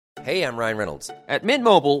Hey, I'm Ryan Reynolds. At Mint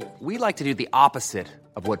Mobile, we like to do the opposite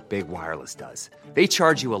of what Big Wireless does. They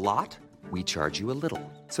charge you a lot, we charge you a little.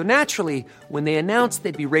 So naturally, when they announced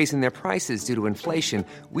they'd be raising their prices due to inflation,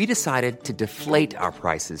 we decided to deflate our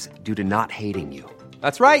prices due to not hating you.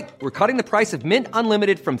 That's right. We're cutting the price of Mint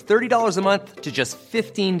Unlimited from $30 a month to just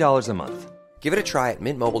 $15 a month. Give it a try at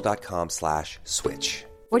mintmobile.com/switch.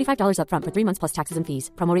 $45 up front for 3 months plus taxes and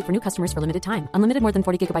fees. Promo rate for new customers for limited time. Unlimited more than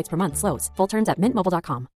 40 gigabytes per month. Slows full terms at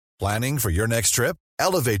mintmobile.com. Planning for your next trip?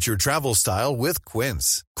 Elevate your travel style with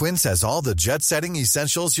Quince. Quince has all the jet-setting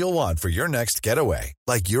essentials you'll want for your next getaway,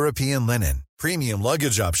 like European linen, premium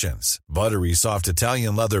luggage options, buttery soft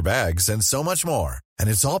Italian leather bags, and so much more. And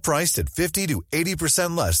it's all priced at 50 to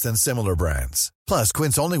 80% less than similar brands. Plus,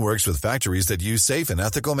 Quince only works with factories that use safe and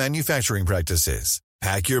ethical manufacturing practices.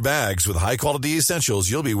 Pack your bags with high-quality essentials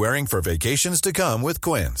you'll be wearing for vacations to come with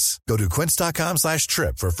Quince. Go to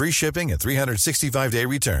quince.com/trip for free shipping and 365-day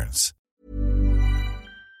returns.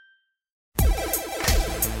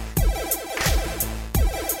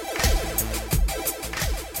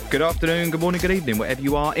 Good afternoon, good morning, good evening, wherever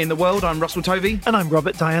you are in the world. I'm Russell Tovey. And I'm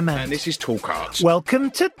Robert Diamond. And this is Talk Art.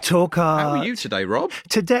 Welcome to Talk Art. How are you today, Rob?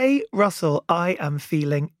 Today, Russell, I am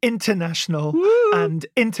feeling international and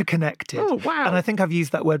interconnected. Oh, wow. And I think I've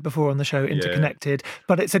used that word before on the show, interconnected,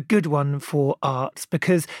 but it's a good one for arts,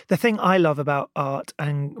 because the thing I love about art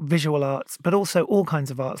and visual arts, but also all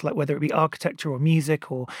kinds of arts, like whether it be architecture or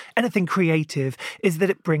music or anything creative, is that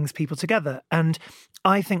it brings people together. And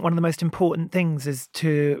I think one of the most important things is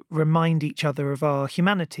to remind each other of our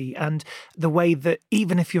humanity and the way that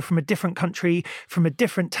even if you're from a different country, from a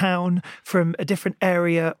different town, from a different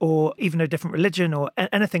area, or even a different religion or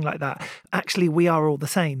anything like that, actually we are all the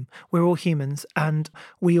same. We're all humans and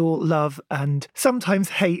we all love and sometimes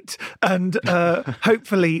hate, and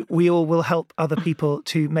hopefully we all will help other people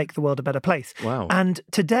to make the world a better place. Wow. And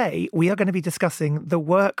today we are going to be discussing the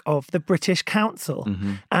work of the British Council.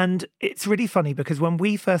 Mm-hmm. And it's really funny because when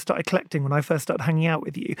we first started collecting, when I first started hanging out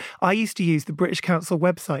with you, I used to use the British Council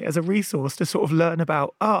website as a resource to sort of learn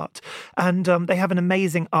about art. And they have an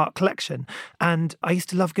amazing art collection. And I used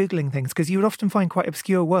to love Googling things because you would often find quite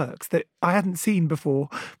obscure works that I hadn't seen before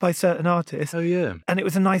by certain artists. Oh, yeah. And it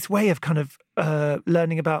was a nice way of kind of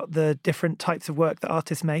learning about the different types of work that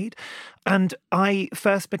artists made. And I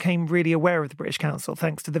first became really aware of the British Council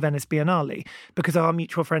thanks to the Venice Biennale, because our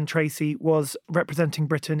mutual friend Tracy was representing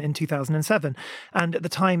Britain in 2007. And at the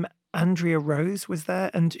time, Andrea Rose was there,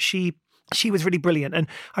 and she was really brilliant. And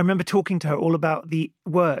I remember talking to her all about the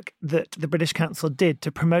work that the British Council did to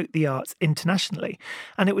promote the arts internationally.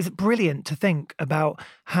 And it was brilliant to think about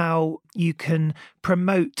how you can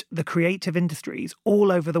promote the creative industries all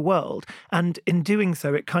over the world. And in doing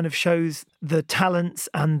so, it kind of shows the talents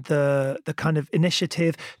and the kind of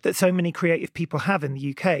initiative that so many creative people have in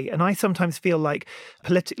the UK. And I sometimes feel like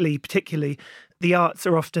politically, particularly, the arts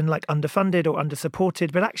are often like underfunded or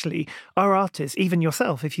undersupported, but actually our artists, even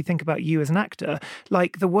yourself, if you think about you as an actor,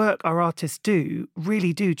 like the work our artists do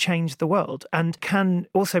really do change the world and can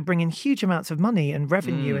also bring in huge amounts of money and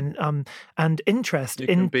revenue and interest. You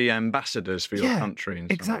can be ambassadors for your country. In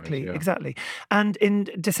exactly, some ways, exactly. And in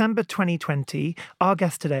December 2020, our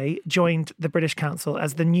guest today joined the British Council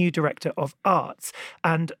as the new Director of Arts.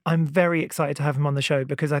 And I'm very excited to have him on the show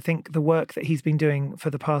because I think the work that he's been doing for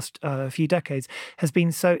the past few decades has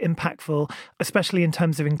been so impactful, especially in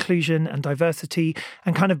terms of inclusion and diversity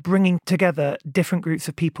and kind of bringing together different groups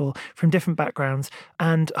of people from different backgrounds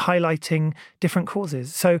and highlighting different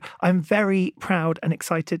causes. So I'm very proud and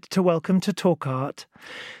excited to welcome to Talk Art,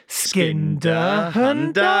 Skinder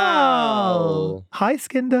Handal. Hi,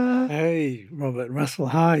 Skinder. Hey, Robert, Russell,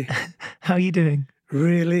 hi. How are you doing?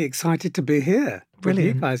 Really excited to be here. Brilliant.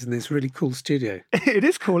 With you guys in this really cool studio. It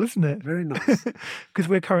is cool, isn't it? Very nice. Because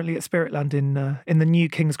we're currently at Spiritland in the new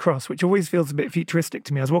King's Cross, which always feels a bit futuristic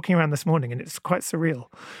to me. I was walking around this morning and it's quite surreal.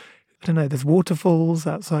 I don't know, there's waterfalls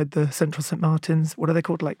outside the Central St. Martin's. What are they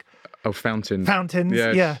called? Like fountains. Fountains,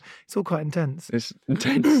 Yes. yeah. It's all quite intense. It's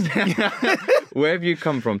intense. Where have you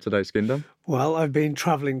come from today, Skinder? Well, I've been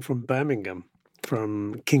travelling from Birmingham,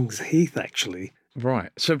 from King's Heath, actually. Right.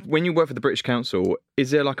 So when you work for the British Council,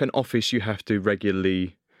 is there like an office you have to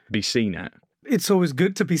regularly be seen at? It's always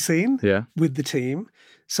good to be seen with the team.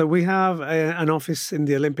 So we have an office in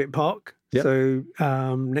the Olympic Park, so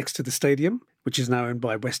next to the stadium, which is now owned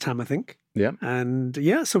by West Ham, I think. Yeah. And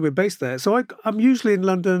so we're based there. So I'm usually in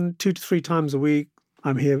London 2 to 3 times a week.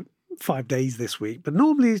 I'm here 5 days this week, but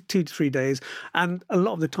normally 2 to 3 days. And a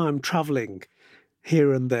lot of the time travelling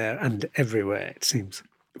here and there and everywhere, it seems.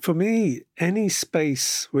 For me, any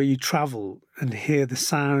space where you travel and hear the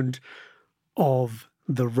sound of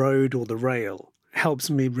the road or the rail helps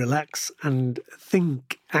me relax and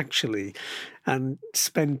think, actually, and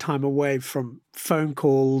spend time away from phone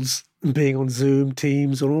calls and being on Zoom,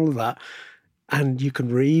 Teams, and all of that. And you can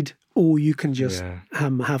read, or you can just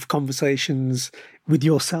have conversations with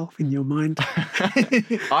yourself in your mind.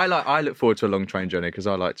 I look forward to a long train journey because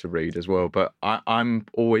I like to read as well. But I'm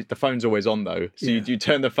always, the phone's always on though. So you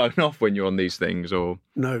turn the phone off when you're on these things, or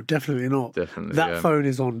no, definitely not. Definitely, that phone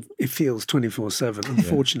is on. It feels 24/7.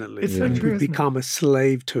 Unfortunately, It's so and true, we've isn't it? become a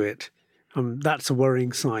slave to it. That's a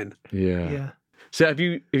worrying sign. Yeah. So have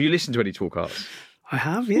you listened to any talk-arts? I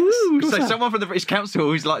have, yes. Ooh, Of course I so have. someone from the British Council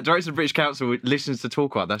who's like director of the British Council listens to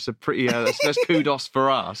talk art. That's a pretty that's kudos for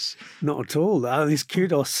us. Not at all. It's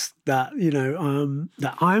kudos that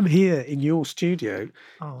that I'm here in your studio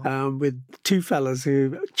with two fellas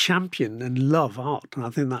who champion and love art, and I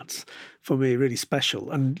think that's for me really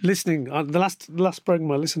special. And listening, the last program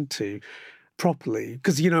I listened to properly,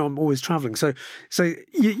 because I'm always traveling, so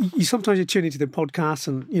you sometimes you tune into the podcast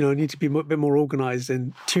and need to be a bit more organized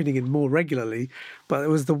and tuning in more regularly. But it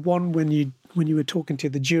was the one when you were talking to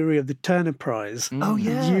the jury of the Turner Prize. Oh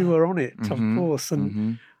yeah, you were on it, of course.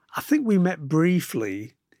 And I think we met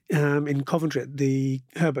briefly in Coventry at the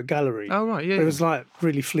Herbert Gallery. Oh right, yeah. It was like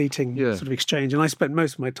really fleeting sort of exchange, and I spent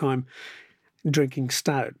most of my time drinking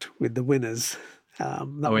stout with the winners.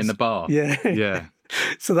 In the bar. Yeah.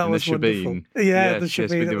 So that And was the wonderful. Shebeen. Yeah, the Yes,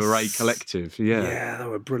 Shebeen. with the that Array was- Collective. Yeah, they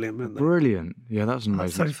were brilliant, weren't they? Brilliant. Yeah, that was an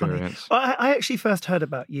amazing So funny. experience. Well, I actually first heard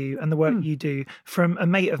about you and the work you do from a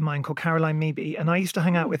mate of mine called Caroline Meeby, and I used to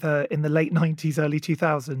hang out with her in the late 90s, early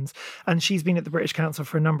 2000s, and she's been at the British Council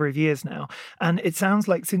for a number of years now. And it sounds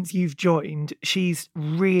like since you've joined, she's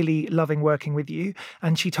really loving working with you,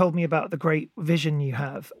 and she told me about the great vision you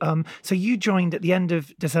have. So you joined at the end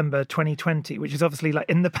of December 2020, which is obviously like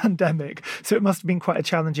in the pandemic, so it must have been quite a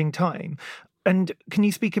challenging time. And can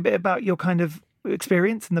you speak a bit about your kind of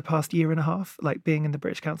experience in the past year and a half, like being in the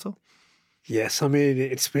British Council? Yes, I mean,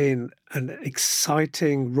 it's been an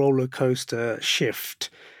exciting roller coaster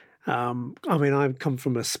shift. I mean, I've come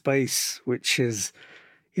from a space which is,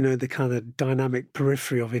 the kind of dynamic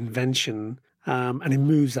periphery of invention, and it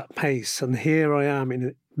moves at pace. And here I am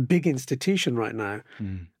in a big institution right now,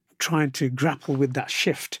 trying to grapple with that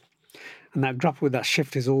shift. And that grapple with that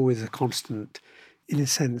shift is always a constant, in a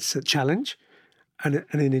sense, a challenge. And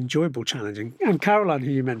an enjoyable challenge. And Caroline,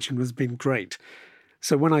 who you mentioned, has been great.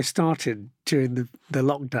 So when I started during the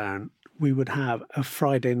lockdown, we would have a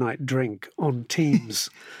Friday night drink on Teams.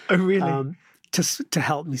 Oh, really? To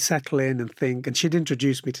help me settle in and think. And she'd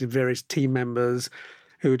introduced me to various team members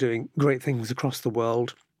who were doing great things across the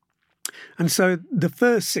world. And so the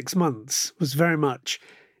first 6 months was very much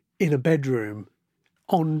in a bedroom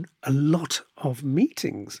on a lot of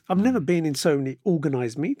meetings. I've never been in so many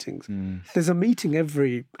organised meetings. There's a meeting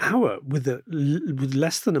every hour with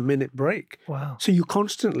less than a minute break. Wow. So you're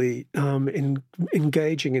constantly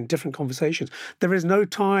engaging in different conversations. There is no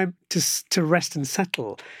time to rest and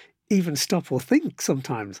settle, even stop or think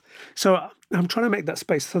sometimes. So I'm trying to make that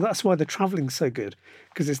space. So that's why the traveling's so good,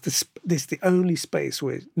 because it's the only space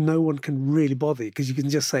where no one can really bother you, because you can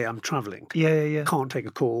just say, I'm travelling. Yeah. Can't take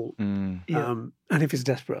a call. Yeah. And if it's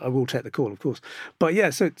desperate, I will take the call, of course. But yeah,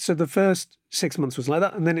 so the first 6 months was like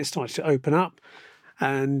that, and then it started to open up.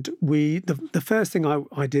 And the first thing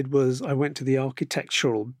I did was I went to the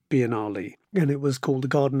Architectural Biennale, and it was called the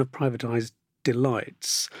Garden of Privatised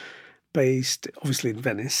Delights, based obviously in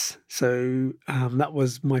Venice. So that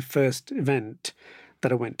was my first event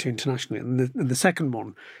that I went to internationally. And the second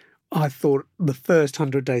one, I thought the first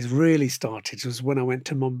 100 days really started was when I went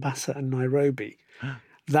to Mombasa and Nairobi.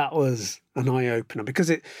 That was an eye-opener, because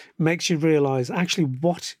it makes you realise actually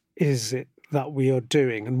what is it that we are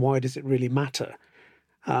doing and why does it really matter.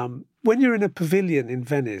 When you're in a pavilion in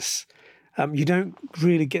Venice, you don't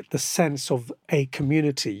really get the sense of a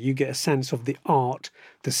community. You get a sense of the art,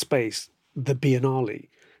 the space, the Biennale,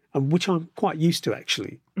 which I'm quite used to,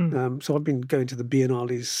 actually. So I've been going to the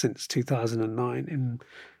Biennales since 2009 in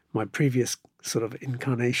my previous sort of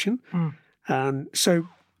incarnation. And so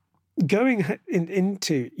going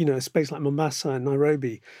into, a space like Mombasa and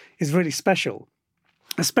Nairobi is really special,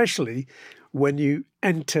 especially when you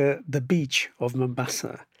enter the beach of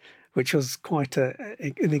Mombasa, which was quite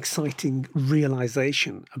an exciting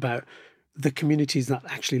realization about the communities that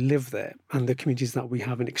actually live there and the communities that we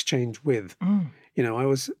have an exchange with.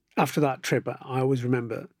 After that trip, I always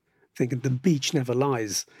remember thinking the beach never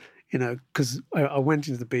lies, because I went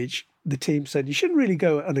into the beach. The team said you shouldn't really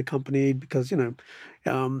go unaccompanied because,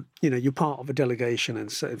 you're part of a delegation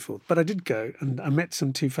and so forth. But I did go, and I met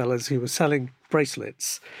some two fellas who were selling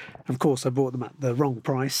bracelets. Of course, I bought them at the wrong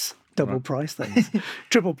price. double price things,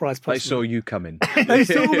 triple price. They Possibly. saw you coming. They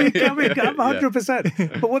saw me coming up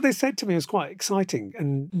 100%. But what they said to me was quite exciting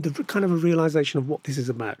and the kind of a realization of what this is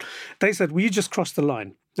about. They said, "Well, you just crossed the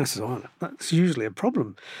line." I said, "Oh, that's usually a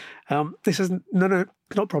problem." They said, no, not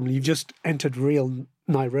a problem. You've just entered real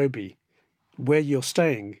Nairobi. Where you're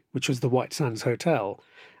staying, which was the White Sands Hotel,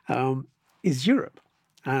 is Europe.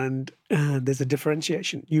 And there's a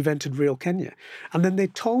differentiation. You've entered real Kenya. And then they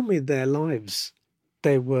told me their lives.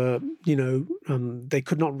 They were, they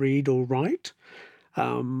could not read or write,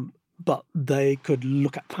 but they could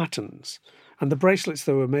look at patterns. And the bracelets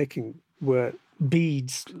they were making were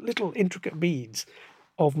beads, little intricate beads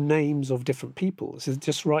of names of different people. So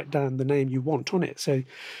just write down the name you want on it. So,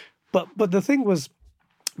 but the thing was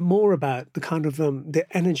more about the kind of the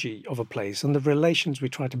energy of a place and the relations we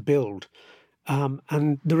try to build.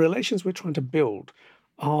 And the relations we're trying to build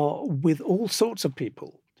are with all sorts of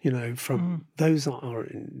people, from those that are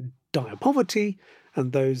in dire poverty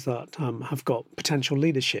and those that have got potential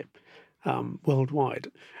leadership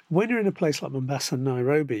worldwide. When you're in a place like Mombasa and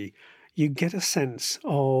Nairobi, you get a sense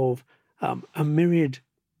of a myriad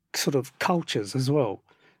sort of cultures as well,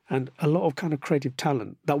 and a lot of kind of creative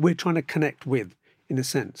talent that we're trying to connect with, in a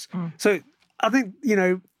sense. So I think,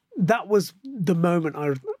 that was the moment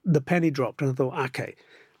the penny dropped, and I thought, okay,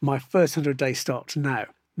 my first 100 days starts now,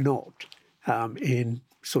 not in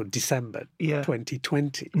sort of December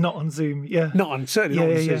 2020. Not on Zoom, yeah. Certainly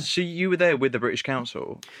not on Zoom. So you were there with the British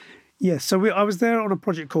Council? Yes, so I was there on a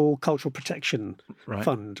project called Cultural Protection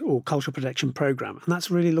Fund or Cultural Protection Programme, and that's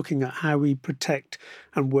really looking at how we protect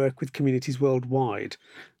and work with communities worldwide,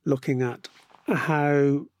 looking at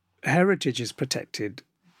how heritage is protected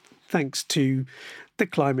thanks to the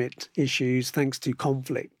climate issues, thanks to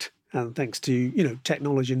conflict, and thanks to,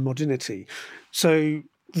 technology and modernity. So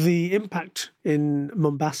the impact in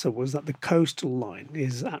Mombasa was that the coastal line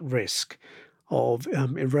is at risk of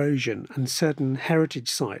erosion, and certain heritage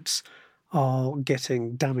sites are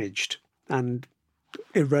getting damaged and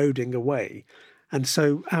eroding away. And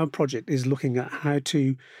so our project is looking at how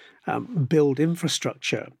to build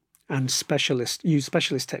infrastructure and use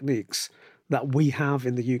specialist techniques that we have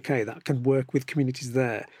in the UK that can work with communities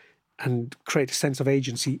there and create a sense of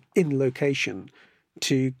agency in location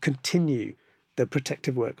to continue the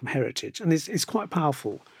protective work of heritage. And it's quite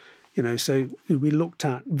powerful. So we looked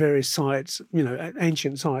at various sites,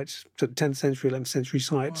 ancient sites, so 10th century, 11th century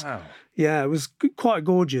sites. Wow. Yeah, it was quite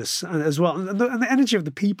gorgeous as well. And the energy of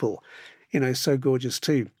the people, so gorgeous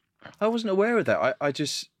too. I wasn't aware of that. I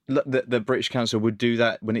just, the British Council would do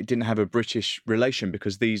that when it didn't have a British relation,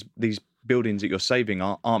 because these buildings that you're saving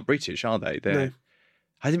aren't British, are they? No.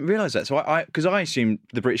 I didn't realise that. So because I assume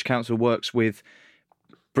the British Council works with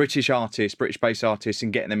British artists, British-based artists,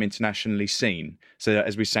 and getting them internationally seen. So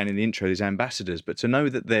as we were saying in the intro, there's ambassadors. But to know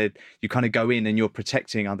that you kind of go in and you're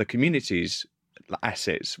protecting other communities'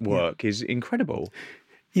 assets, work is incredible.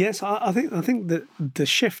 Yes, I think that the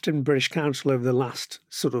shift in British Council over the last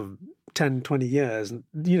sort of 10, 20 years,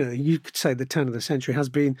 you could say the turn of the century, has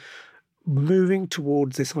been moving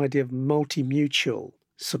towards this idea of multi-mutual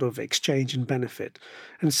sort of exchange and benefit.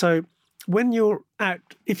 And so when you're out,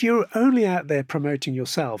 if you're only out there promoting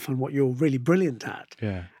yourself and what you're really brilliant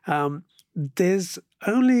at, there's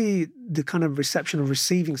only the kind of reception of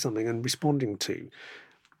receiving something and responding to.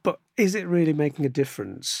 But is it really making a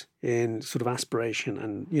difference in sort of aspiration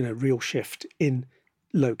and, real shift in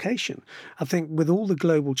location? I think with all the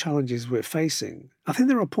global challenges we're facing, I think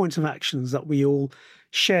there are points of actions that we all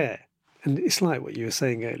share. And it's like what you were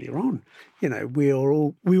saying earlier on. We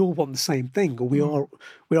all want the same thing, or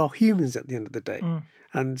we are humans at the end of the day.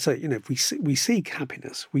 And so, if we seek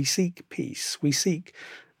happiness, we seek peace, we seek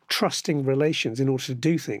trusting relations in order to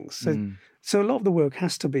do things. So a lot of the work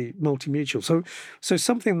has to be multi-mutual. So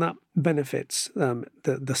something that benefits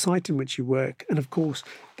the site in which you work, and of course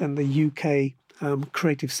then the UK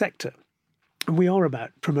creative sector. And we are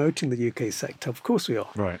about promoting the UK sector, of course we are.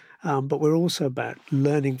 Right. But we're also about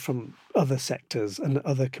learning from other sectors and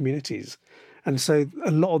other communities. And so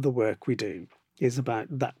a lot of the work we do is about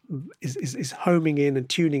that, is homing in and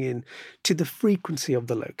tuning in to the frequency of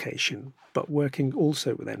the location, but working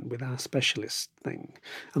also then with our specialist thing,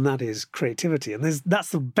 and that is creativity. And that's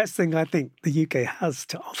the best thing I think the UK has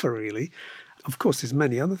to offer, really. Of course, there's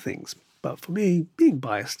many other things, but for me, being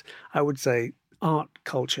biased, I would say art,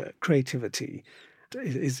 culture, creativity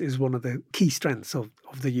is one of the key strengths of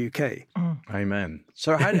the UK. Amen.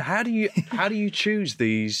 So how do you choose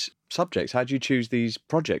these subjects? How do you choose these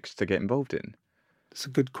projects to get involved in? It's a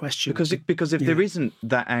good question. Because if there isn't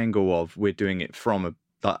that angle of we're doing it from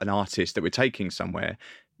an artist that we're taking somewhere,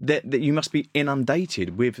 that you must be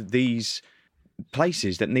inundated with these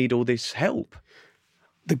places that need all this help.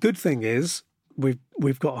 The good thing is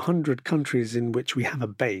we've got 100 countries in which we have a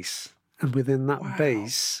base. And within that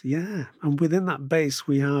base,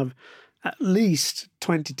 we have at least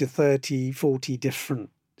 20 to 30, 40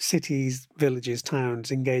 different cities, villages,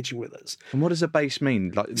 towns engaging with us. And what does a base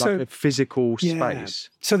mean? Like a physical space?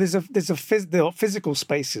 So there are physical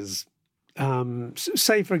spaces.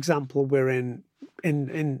 Say, for example, we're in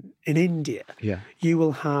India. Yeah. You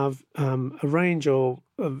will have a range of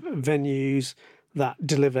venues that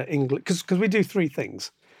deliver English, because we do three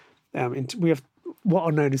things. We have what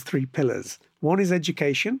are known as three pillars. One is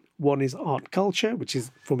education, one is art culture, which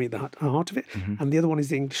is, for me, the heart of it, and the other one is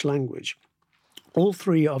the English language. All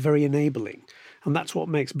three are very enabling, and that's what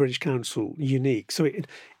makes British Council unique. So it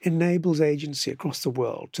enables agency across the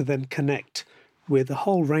world to then connect with a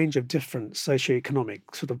whole range of different socioeconomic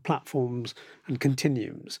sort of platforms and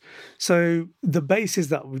continuums. So the bases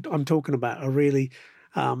that I'm talking about are really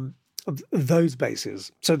those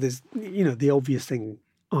bases. So there's, the obvious thing,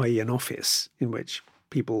 i.e. an office in which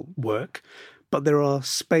people work, but there are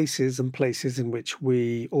spaces and places in which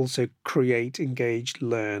we also create, engage,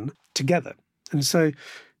 learn together. And so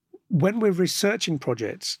when we're researching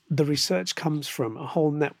projects, the research comes from a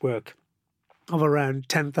whole network of around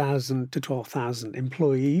 10,000 to 12,000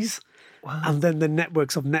 employees. Wow. And then the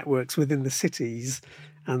networks of networks within the cities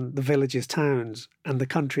and the villages, towns, and the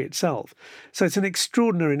country itself. So it's an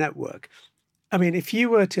extraordinary network. I mean, if you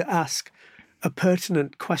were to ask a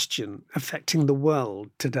pertinent question affecting the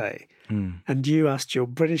world today, and you asked your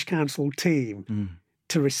British Council team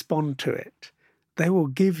to respond to it, they will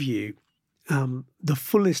give you the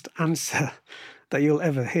fullest answer that you'll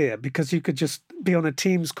ever hear, because you could just be on a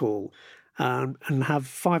Teams call and have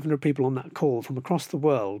 500 people on that call from across the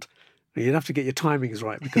world. You'd have to get your timings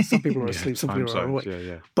right, because some people are asleep, some people are awake.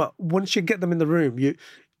 Yeah. But once you get them in the room,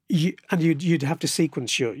 you'd have to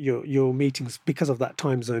sequence your meetings because of that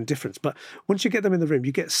time zone difference. But once you get them in the room,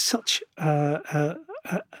 you get such a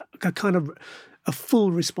kind of a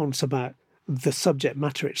full response about the subject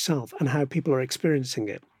matter itself and how people are experiencing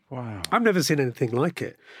it. Wow. I've never seen anything like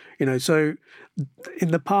it. So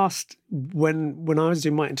in the past, when I was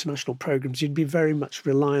doing my international programs, you'd be very much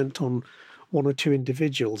reliant on one or two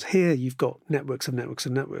individuals. Here you've got networks of networks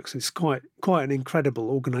of networks. It's quite an incredible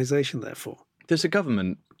organisation, therefore. Does the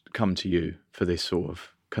government come to you for this sort of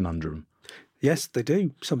conundrum? Yes, they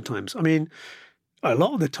do sometimes. I mean, a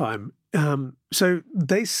lot of the time. So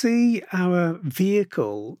they see our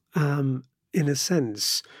vehicle, in a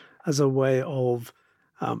sense, as a way of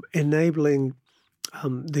enabling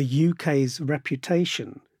the UK's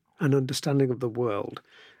reputation and understanding of the world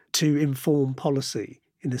to inform policy,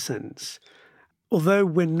 in a sense. Although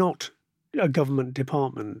we're not a government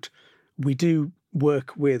department, we do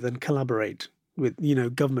work with and collaborate with,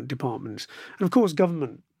 government departments. And of course,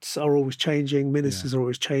 governments are always changing, ministers are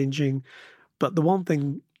always changing. But the one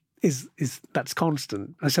thing is that's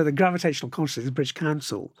constant. I say the gravitational constant is the British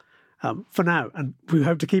Council for now, and we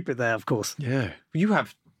hope to keep it there, of course. Yeah. You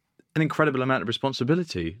have an incredible amount of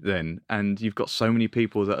responsibility then, and you've got so many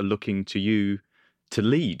people that are looking to you to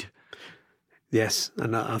lead. Yes,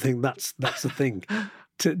 and I think that's the thing.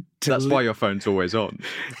 That's why your phone's always on.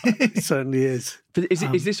 It certainly is. But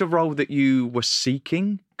is this a role that you were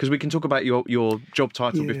seeking? Because we can talk about your job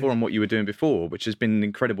title before and what you were doing before, which has been an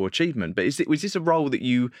incredible achievement. But was this a role that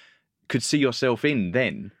you could see yourself in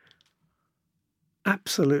then?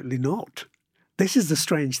 Absolutely not. This is the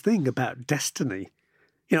strange thing about destiny.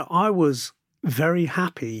 I was very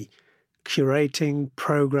happy curating,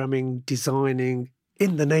 programming, designing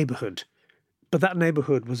in the neighbourhood. But that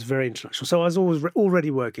neighbourhood was very international. So I was already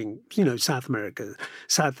working, South America,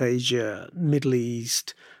 South Asia, Middle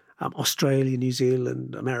East, Australia, New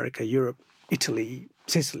Zealand, America, Europe, Italy,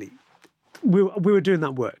 Sicily. We were doing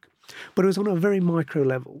that work. But it was on a very micro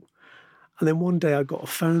level. And then one day I got a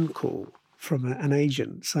phone call from an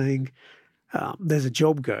agent saying, there's a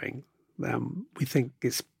job going. We think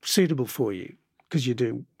it's suitable for you because you're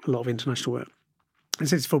doing a lot of international work.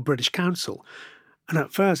 It's for British Council. And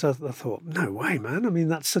at first I thought, no way, man. I mean,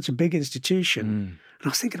 that's such a big institution. And I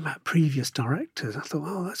was thinking about previous directors. I thought,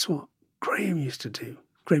 oh, that's what Graham used to do,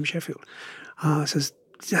 Graham Sheffield. I says,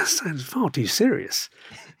 that sounds far too serious.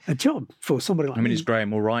 A job for somebody like me. Is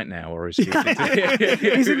Graham all right now? Or is he...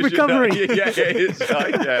 He's in recovery. I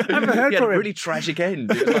haven't heard from him. A really tragic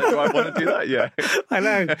end. It was like, do I want to do that? Yeah. I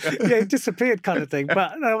know. Yeah, he disappeared kind of thing.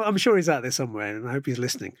 But I'm sure he's out there somewhere and I hope he's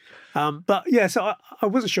listening. But yeah, so I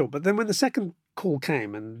wasn't sure. But then when the second call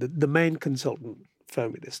came and the main consultant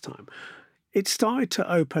phoned me this time, it started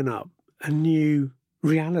to open up a new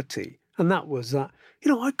reality. And that was that,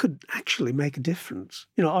 I could actually make a difference.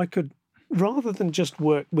 I could rather than just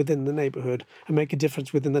work within the neighbourhood and make a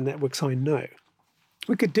difference within the networks I know,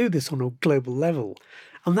 we could do this on a global level.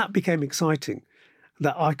 And that became exciting,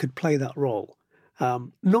 that I could play that role.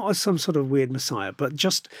 Not as some sort of weird messiah, but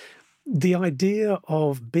just the idea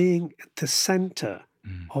of being at the centre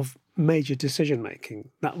of major decision-making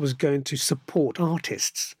that was going to support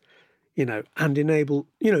artists, and enable,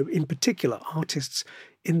 in particular, artists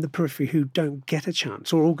in the periphery who don't get a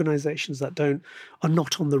chance, or organisations that are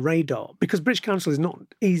not on the radar. Because British Council is not an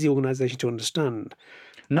easy organisation to understand.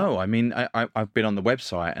 No, I mean, I've been on the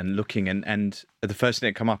website and looking, and the first thing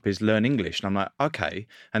that come up is learn English, and I'm like, okay.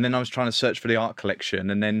 And then I was trying to search for the art collection,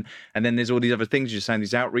 and then there's all these other things you're saying,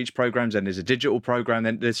 these outreach programs, and there's a digital program,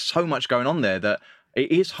 and there's so much going on there that it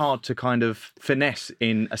is hard to kind of finesse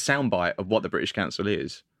in a soundbite of what the British Council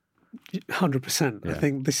is. 100%. Yeah. I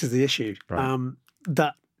think this is the issue. Right.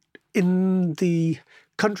 That in the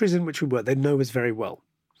countries in which we work, they know us very well.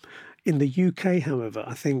 In the UK, however,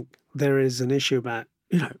 I think there is an issue about,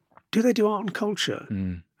 do they do art and culture?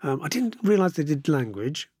 I didn't realise they did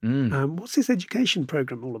language. What's this education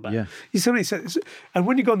programme all about? Yeah. And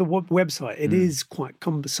when you go on the website, it is quite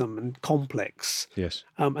cumbersome and complex. Yes.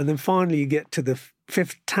 And then finally you get to the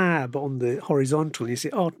fifth tab on the horizontal,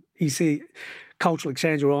 and you see cultural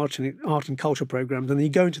exchange or art and culture programmes, and then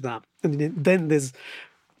you go into that, and then there's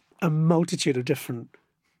a multitude of different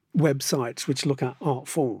websites which look at art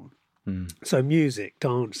form. So music,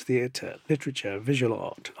 dance, theatre, literature, visual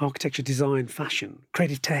art, architecture, design, fashion,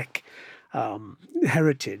 creative tech,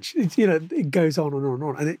 heritage. It goes on and on and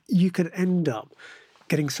on. And you could end up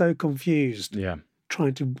getting so confused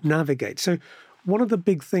trying to navigate. So one of the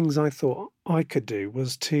big things I thought I could do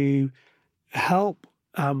was to help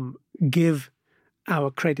give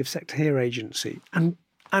our creative sector here agency and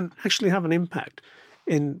actually have an impact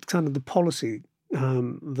in kind of the policy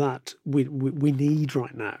that we need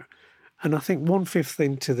right now. And I think 1/5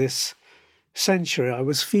 into this century, I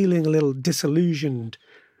was feeling a little disillusioned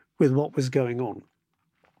with what was going on.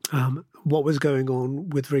 What was going on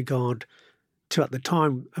with regard to, at the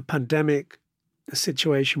time, a pandemic, a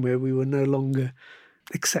situation where we were no longer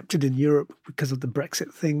accepted in Europe because of the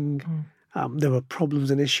Brexit thing. There were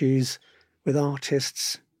problems and issues with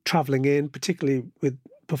artists travelling in, particularly with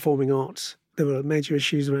performing arts. There were major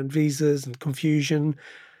issues around visas and confusion.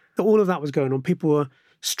 All of that was going on. People were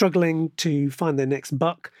struggling to find their next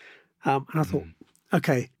buck. And I thought,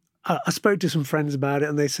 okay, I spoke to some friends about it,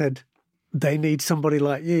 and they said, they need somebody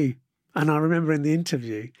like you. And I remember in the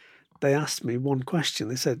interview, they asked me one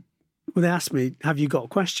question. They asked me, have you got a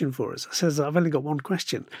question for us? I says, I've only got one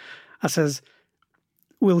question. I says,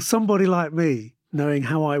 will somebody like me, knowing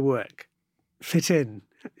how I work, fit in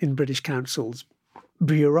British Council's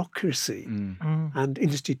bureaucracy and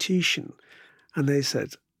institution? And they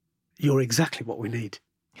said, you're exactly what we need.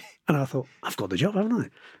 And I thought, I've got the job, haven't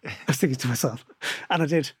I? I was thinking to myself, and I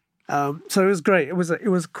did. So it was great. It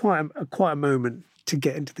was quite a moment to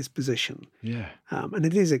get into this position. Yeah. And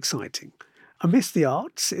it is exciting. I miss the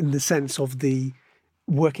arts in the sense of the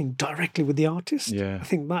working directly with the artist. Yeah. I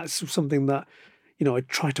think that's something that, I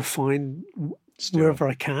try to find wherever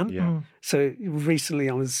I can. Yeah. So recently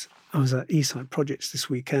I was at Eastside Projects this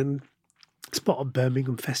weekend. It's part of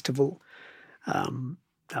Birmingham Festival.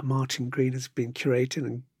 That Martin Green has been curating,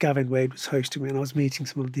 and Gavin Wade was hosting me, and I was meeting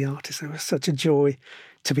some of the artists. It was such a joy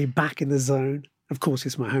to be back in the zone. Of course,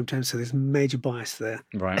 it's my hometown, so there's major bias there.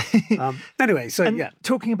 Right. Anyway, so and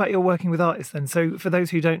talking about your working with artists then, so for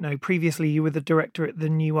those who don't know, previously you were the director at the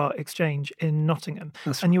New Art Exchange in Nottingham.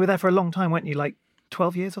 And you were there for a long time, weren't you? Like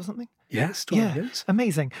 12 years or something? Yes, 12 years.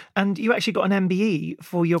 Amazing. And you actually got an MBE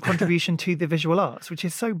for your contribution to the visual arts, which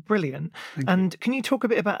is so brilliant. And can you talk a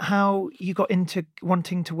bit about how you got into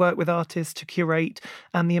wanting to work with artists, to curate,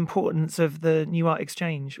 and the importance of the New Art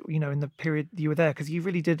Exchange, in the period you were there? Because you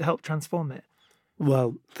really did help transform it.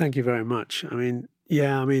 Well, thank you very much.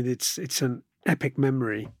 It's an epic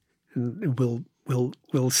memory, and it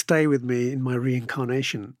will stay with me in my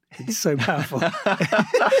reincarnation. It's so powerful.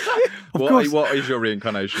 What is your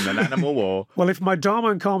reincarnation? An animal or? Well, if my Dharma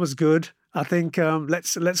and karma's good, I think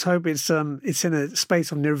let's hope it's in a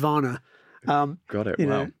space of nirvana. Got it.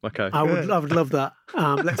 Wow. Okay. I would love that.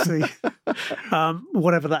 Let's see.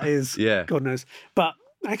 Whatever that is. Yeah. God knows. But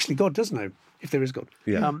actually, God does know if there is God.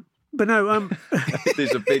 Yeah. But no,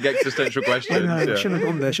 These are big existential questions. I shouldn't have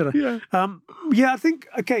gone there, should I? Yeah. I think,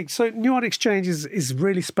 okay, so New Art Exchange is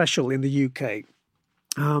really special in the UK.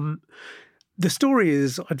 The story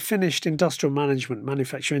is I'd finished industrial management,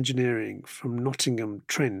 manufacturing engineering from Nottingham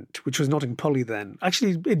Trent, which was Nottingham Poly then.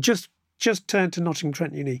 Actually, it just turned to Nottingham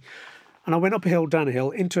Trent Uni And I went up a hill, down a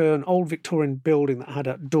hill, into an old Victorian building that had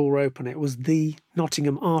a door open. It was the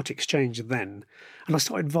Nottingham Art Exchange then. And I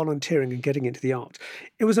started volunteering and getting into the art.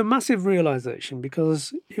 It was a massive realisation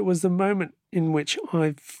because it was the moment in which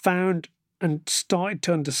I found and started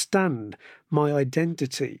to understand my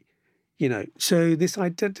identity. So this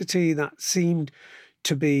identity that seemed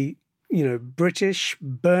to be, British,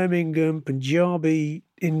 Birmingham, Punjabi,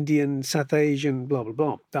 Indian, South Asian, blah, blah,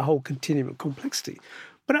 blah, the whole continuum of complexity.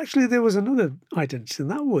 But actually there was another identity,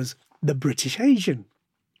 and that was the British Asian.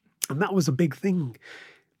 And that was a big thing,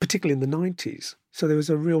 particularly in the 90s. So there was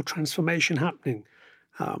a real transformation happening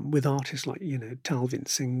with artists like, Talvin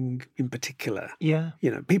Singh in particular. Yeah.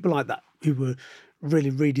 People like that who were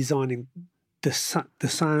really redesigning the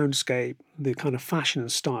soundscape, the kind of fashion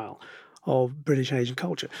and style of British Asian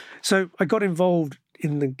culture. So I got involved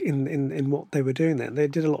in what they were doing there. They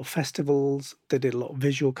did a lot of festivals, they did a lot of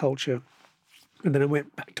visual culture. And then I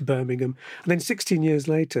went back to Birmingham. And then 16 years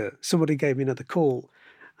later, somebody gave me another call.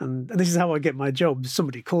 And this is how I get my job.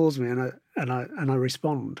 Somebody calls me and I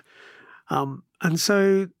respond. And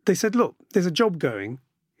so they said, look, there's a job going.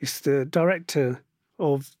 It's the director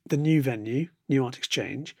of the new venue, New Art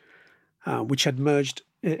Exchange, which had merged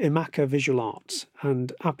Imaka Visual Arts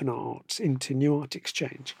and Apana Arts into New Art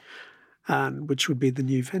Exchange, and which would be the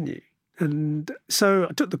new venue. And so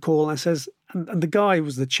I took the call, and the guy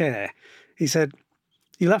was the chair. He said,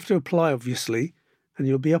 you'll have to apply, obviously, and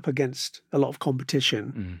you'll be up against a lot of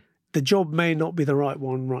competition. Mm. The job may not be the right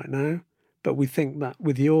one right now, but we think that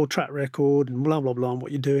with your track record and blah, blah, blah, and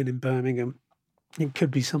what you're doing in Birmingham, it could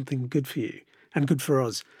be something good for you and good for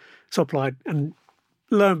us. So I applied, and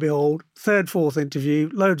lo and behold, third, fourth interview,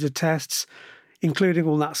 loads of tests, including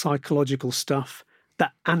all that psychological stuff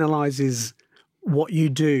that analyses what you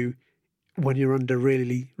do when you're under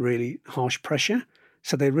really, really harsh pressure.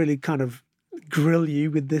 So they really kind of grill you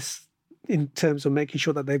with this in terms of making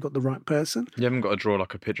sure that they've got the right person. You haven't got to draw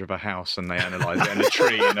like a picture of a house and they analyse it, and a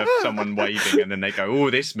tree and of someone waving, and then they go, oh,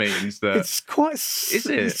 this means that... It's quite... Is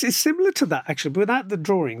it? It's similar to that, actually, but without the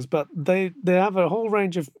drawings. But they have a whole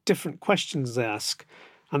range of different questions they ask,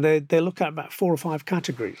 and they look at about 4 or 5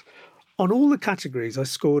 categories. On all the categories, I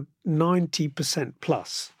scored 90%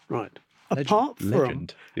 plus, right? Apart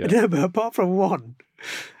from one,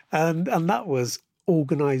 and that was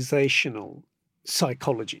organisational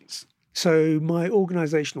psychologies. So my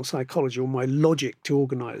organisational psychology, or my logic to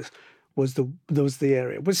organise, was the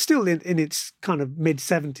area. It was still in its kind of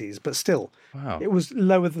mid-70s, but still, wow. It was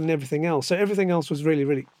lower than everything else. So everything else was really,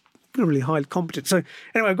 really, really highly competent. So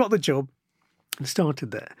anyway, I got the job and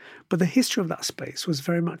started there. But the history of that space was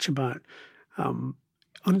very much about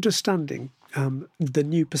understanding the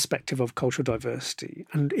new perspective of cultural diversity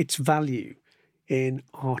and its value in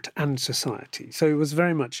art and society. So it was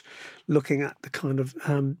very much looking at the kind of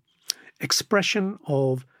expression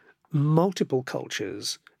of multiple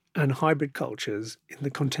cultures and hybrid cultures in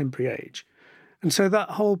the contemporary age. And so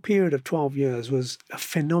that whole period of 12 years was a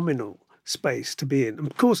phenomenal space to be in. And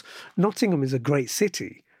of course, Nottingham is a great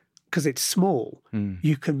city because it's small. Mm.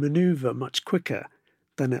 You can manoeuvre much quicker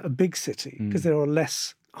than a big city because there are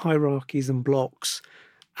less hierarchies and blocks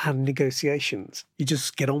and negotiations. You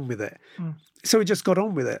just get on with it. Mm. So we just got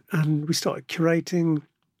on with it, and we started curating,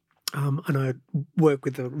 and I work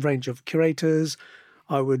with a range of curators.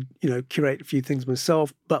 I would, curate a few things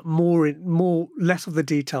myself, but less of the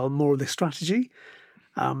detail, more of the strategy.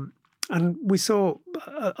 And we saw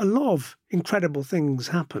a lot of incredible things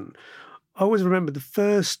happen. I always remember the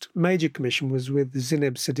first major commission was with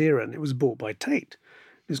Zineb Sedira, and it was bought by Tate.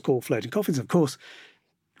 It was called Floating Coffins. Of course,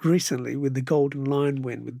 recently with the Golden Lion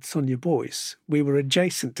win with Sonia Boyce, we were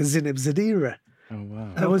adjacent to Zineb Sedira. Oh,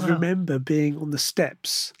 wow. I always remember being on the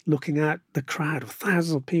steps, looking at the crowd of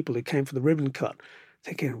thousands of people who came for the ribbon cut,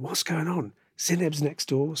 thinking, what's going on? Zineb's next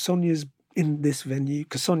door. Sonia's in this venue,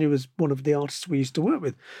 because Sonia was one of the artists we used to work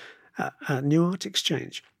with at New Art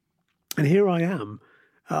Exchange. And here I am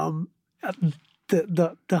at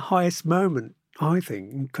the highest moment, I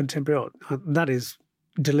think, in contemporary art. That is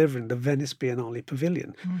delivering the Venice Biennale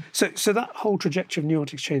Pavilion. Mm. So that whole trajectory of New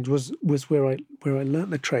Art Exchange was where I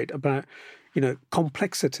learnt the trait about,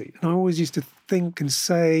 complexity. And I always used to think and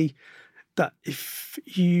say that if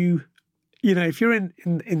you're in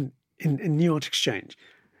New Art Exchange,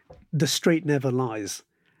 the street never lies.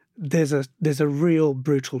 There's a real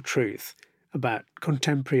brutal truth about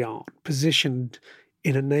contemporary art positioned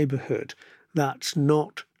in a neighbourhood that's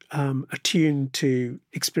not attuned to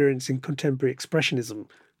experiencing contemporary expressionism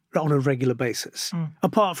on a regular basis,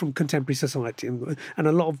 apart from contemporary society. And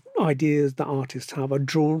a lot of ideas that artists have are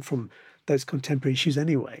drawn from those contemporary issues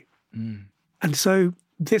anyway. Mm. And so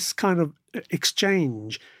this kind of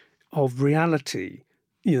exchange of reality,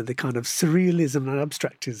 the kind of surrealism and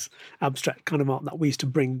abstract kind of art that we used to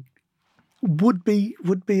bring would be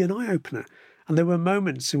an eye-opener. And there were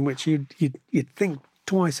moments in which you'd think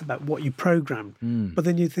twice about what you programmed, but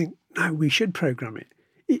then you think, no, we should program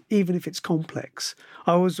it, even if it's complex.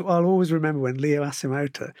 I'll always remember when Leo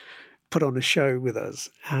Asimota put on a show with us,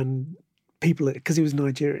 and people, because he was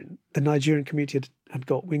Nigerian, the Nigerian community had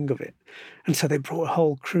got wind of it. And so they brought a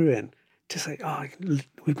whole crew in to say,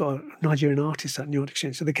 we've got a Nigerian artist at New Art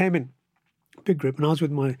Exchange. So they came in, big group, and I was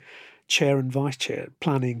with my chair and vice chair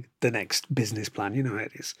planning the next business plan. You know how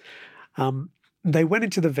it is. They went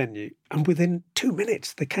into the venue, and within 2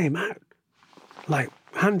 minutes, they came out, like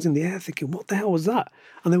hands in the air, thinking, what the hell was that?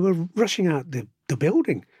 And they were rushing out the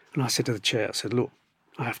building. And I said to the chair, I said, look,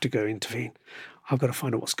 I have to go intervene. I've got to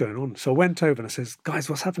find out what's going on. So I went over and I says, guys,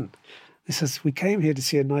 what's happened? He says, we came here to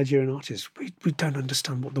see a Nigerian artist. We don't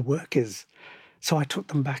understand what the work is. So I took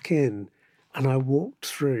them back in and I walked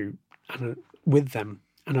through with them.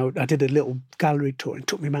 And I did a little gallery tour. It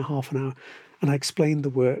took me about half an hour. And I explained the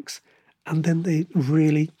works. And then they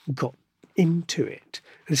really got into it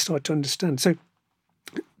and started to understand. So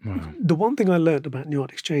the one thing I learned about New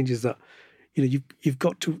Art Exchange is that, you've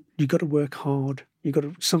got to work hard. You've got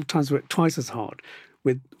to sometimes work twice as hard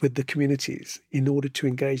with the communities in order to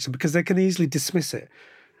engage them, because they can easily dismiss it.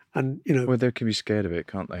 And, well, they can be scared of it,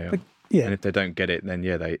 can't they? Yeah. And if they don't get it, then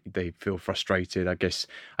they feel frustrated. I guess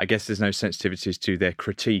there's no sensitivities to their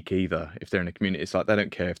critique either. If they're in a community, it's like they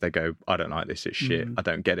don't care if they go, I don't like this, it's shit, I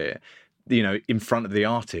don't get it. In front of the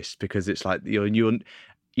artist, because it's like you're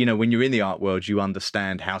when you're in the art world, you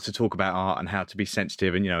understand how to talk about art and how to be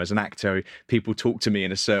sensitive. And as an actor, people talk to me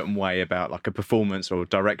in a certain way about like a performance or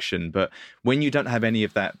direction. But when you don't have any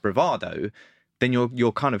of that bravado, then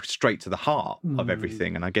you're kind of straight to the heart of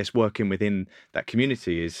everything. And I guess working within that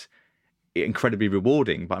community is incredibly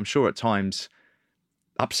rewarding, but I'm sure at times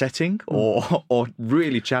upsetting or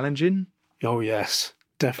really challenging. Oh yes,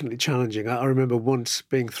 definitely challenging. I remember once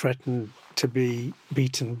being threatened to be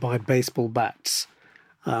beaten by baseball bats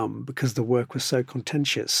because the work was so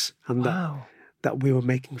contentious, and that we were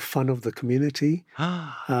making fun of the community.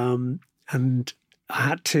 And I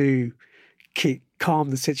had to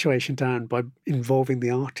calm the situation down by involving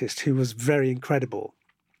the artist, who was very incredible.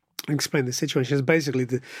 Explain the situation. Basically,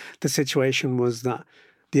 the situation was that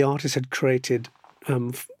the artist had created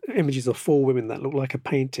images of 4 women that looked like a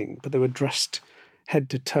painting, but they were dressed head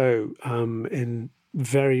to toe in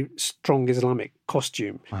very strong Islamic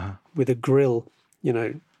costume with a grill,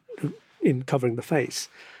 in covering the face.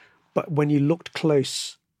 But when you looked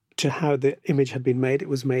close to how the image had been made, it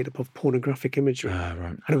was made up of pornographic imagery. Right.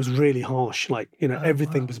 And it was really harsh,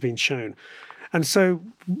 everything was being shown. And so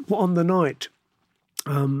on the night,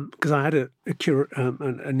 because I had an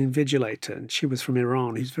invigilator, and she was from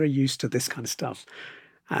Iran, who's very used to this kind of stuff.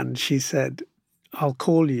 And she said, I'll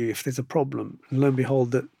call you if there's a problem. And lo and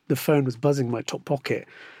behold, the phone was buzzing in my top pocket.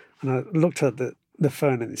 And I looked at the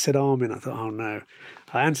phone and it said Armin. I thought, oh no.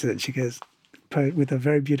 I answered it and she goes, with a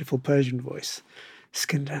very beautiful Persian voice,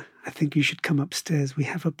 Skinder, I think you should come upstairs. We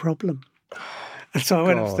have a problem. And so I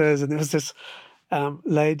went upstairs, and there was this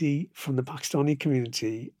lady from the Pakistani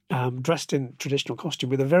community dressed in traditional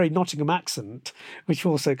costume with a very Nottingham accent, which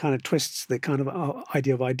also kind of twists the kind of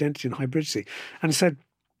idea of identity and hybridity, and said,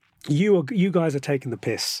 you guys are taking the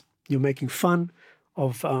piss. You're making fun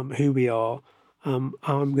of who we are. I'm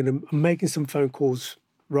making some phone calls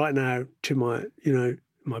right now to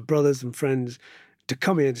my brothers and friends to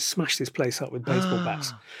come here to smash this place up with baseball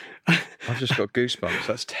bats. I've just got goosebumps.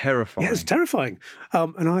 That's terrifying. Yeah, it's terrifying.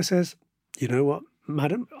 And I says, you know what,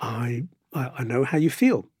 madam, I know how you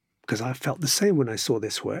feel, because I felt the same when I saw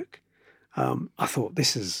this work. I thought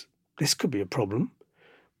this could be a problem,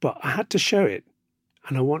 but I had to show it,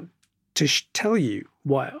 and I want to tell you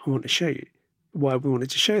why I want to show you, why we wanted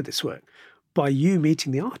to show this work, by you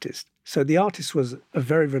meeting the artist. So the artist was a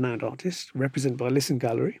very renowned artist, represented by Listen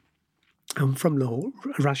Gallery, from Lahore,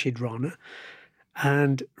 Rashid Rana.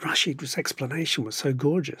 And Rashid's explanation was so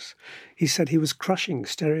gorgeous. He said he was crushing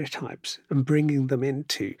stereotypes and bringing them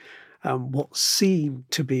into what seemed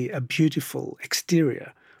to be a beautiful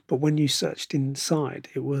exterior. But when you searched inside,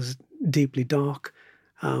 it was deeply dark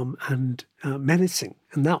and menacing.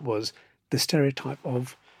 And that was the stereotype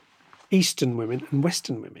of Eastern women and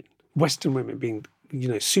Western women. Western women being,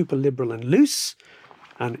 super liberal and loose,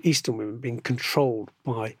 and Eastern women being controlled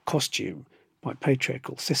by costume, by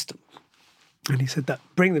patriarchal system. And he said that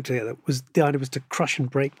bring them together the idea was to crush and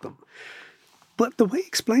break them. But the way he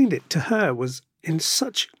explained it to her was in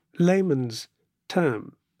such layman's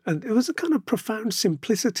term, and it was a kind of profound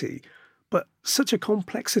simplicity, but such a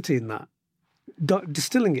complexity in that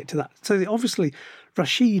distilling it to that. So obviously,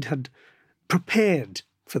 Rashid had prepared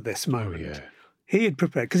for this moment. yeah. He had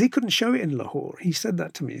prepared, because he couldn't show it in Lahore. He said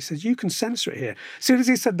that to me. He says, you can censor it here. As soon as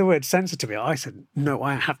he said the word censor to me, I said, no,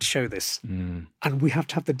 I have to show this. And we have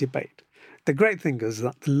to have the debate. The great thing is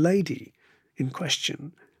that the lady in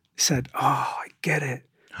question said, oh, I get it.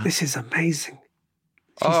 This is amazing.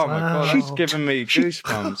 Oh my God, that's given me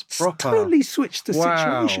goosebumps. Proper. Totally switched the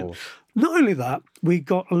Wow. situation. Not only that, we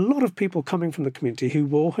got a lot of people coming from the community who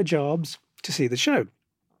wore hijabs to see the show.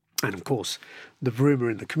 And of course, the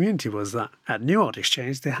rumour in the community was that at New Art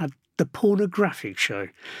Exchange, they had the pornographic show.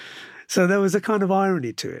 So there was a kind of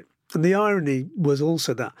irony to it. And the irony was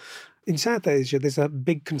also that in South Asia, there's a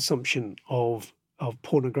big consumption of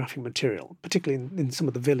pornographic material, particularly in some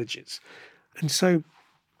of the villages. And so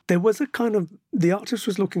there was a kind of, the artist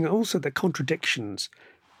was looking at also the contradictions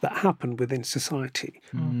that happen within society.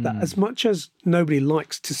 That as much as nobody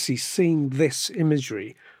likes to see seeing this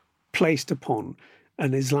imagery placed upon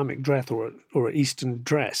an Islamic dress or an Eastern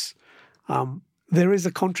dress, there is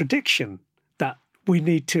a contradiction that we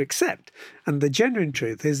need to accept. And the genuine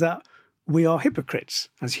truth is that we are hypocrites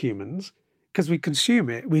as humans because we consume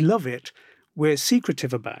it, we love it, we're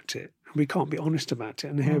secretive about it, and we can't be honest about it.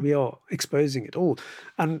 And here we are exposing it all.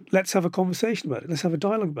 And let's have a conversation about it. Let's have a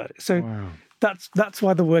dialogue about it. So that's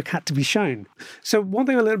why the work had to be shown. So one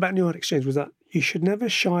thing I learned about New Art Exchange was that you should never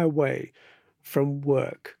shy away from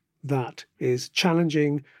work that is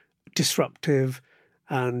challenging, disruptive,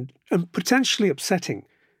 and potentially upsetting.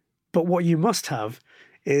 But what you must have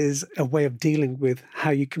is a way of dealing with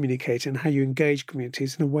how you communicate and how you engage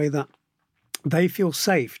communities in a way that they feel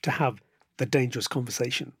safe to have the dangerous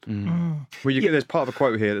conversation. Well, there's part of a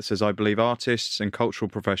quote here that says, I believe artists and cultural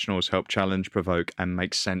professionals help challenge, provoke, and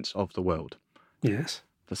make sense of the world. Yes.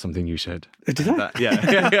 That's something you said. Did I?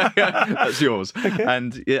 Yeah. That's yours. Okay.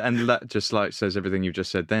 And that just like says everything you've just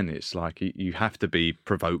said then. It's like you have to be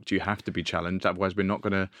provoked, you have to be challenged, otherwise we're not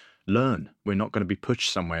going to learn. We're not going to be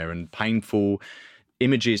pushed somewhere, and painful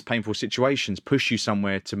images, painful situations push you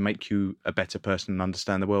somewhere to make you a better person and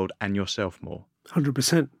understand the world and yourself more.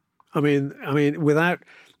 100%. I mean, without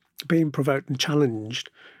being provoked and challenged,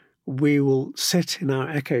 we will sit in our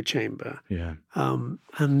echo chamber. Yeah.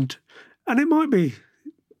 And it might be,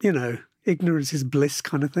 ignorance is bliss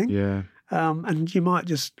kind of thing. Yeah. And you might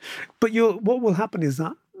just, but what will happen is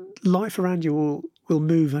that life around you will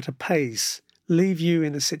move at a pace, leave you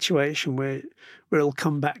in a situation where it'll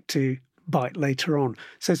come back to bite later on.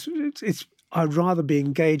 So it's I'd rather be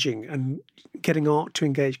engaging and getting art to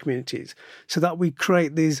engage communities so that we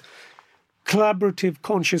create these collaborative,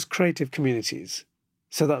 conscious, creative communities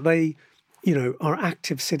so that they, are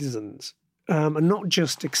active citizens and not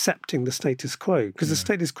just accepting the status quo, because the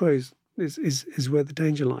status quo is where the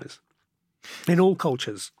danger lies in all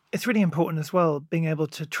cultures. It's really important as well, being able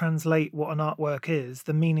to translate what an artwork is,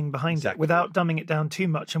 the meaning behind it, without dumbing it down too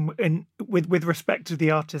much, and with respect to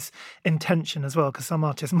the artist's intention as well, because some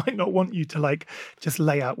artists might not want you to just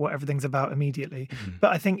lay out what everything's about immediately.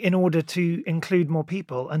 But I think in order to include more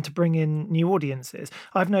people and to bring in new audiences,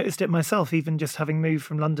 I've noticed it myself, even just having moved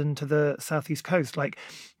from London to the southeast coast,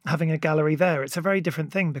 having a gallery there, it's a very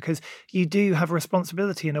different thing because you do have a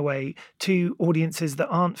responsibility in a way to audiences that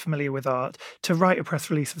aren't familiar with art to write a press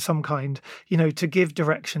release of some kind, to give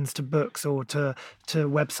directions to books or to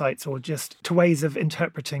websites or just to ways of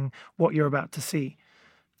interpreting what you're about to see.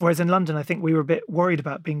 Whereas in London, I think we were a bit worried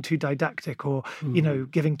about being too didactic or,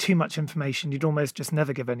 giving too much information. You'd almost just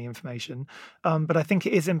never give any information. But I think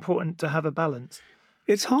it is important to have a balance.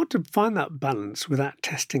 It's hard to find that balance without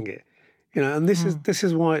testing it. And this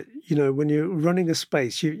is why, when you're running a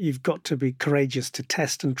space, you've got to be courageous to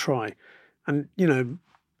test and try. And,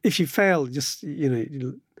 if you fail, just,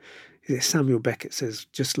 Samuel Beckett says,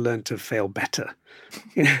 just learn to fail better.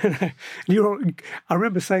 I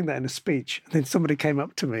remember saying that in a speech, and then somebody came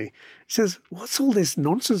up to me. He says, what's all this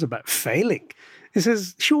nonsense about failing? He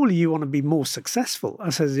says, surely you want to be more successful.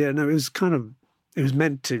 I says, yeah, no, it was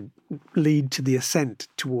meant to lead to the ascent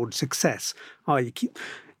towards success. You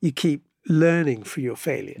keep learning through your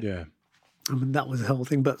failure. Yeah. I mean, that was the whole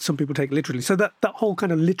thing, but some people take it literally. So that whole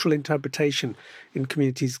kind of literal interpretation in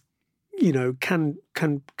communities, can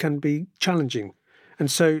be challenging.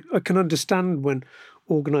 And so I can understand when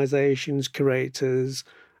organizations, curators,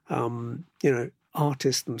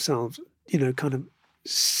 artists themselves, kind of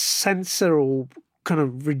censor or kind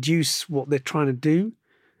of reduce what they're trying to do.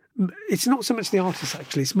 It's not so much the artist,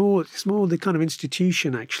 actually. It's more the kind of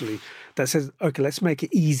institution, actually, that says, okay, let's make it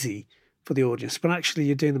easy for the audience, but actually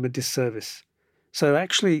you're doing them a disservice. So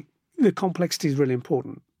actually the complexity is really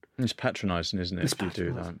important. It's patronising, isn't it, if you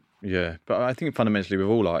do that? Yeah, but I think fundamentally with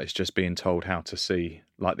all art, it's just being told how to see.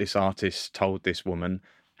 Like this artist told this woman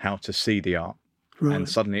how to see the art, and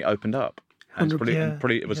suddenly it opened up. And it's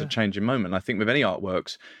probably it was a changing moment. I think with any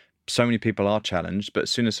artworks, so many people are challenged, but as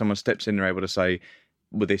soon as someone steps in, they're able to say,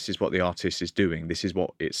 well, this is what the artist is doing. This is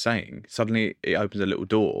what it's saying. Suddenly it opens a little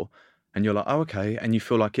door and you're like, oh, okay. And you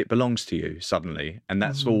feel like it belongs to you suddenly. And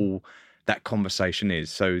that's all that conversation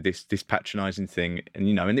is. So this patronising thing, and,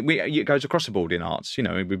 you know, and it goes across the board in arts, you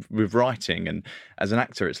know, with writing. And as an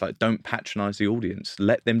actor, it's like, don't patronise the audience.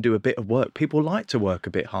 Let them do a bit of work. People like to work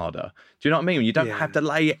a bit harder. Do you know what I mean? You don't have to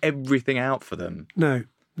lay everything out for them. No,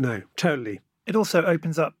 totally. It also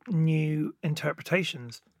opens up new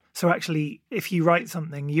interpretations. So actually, if you write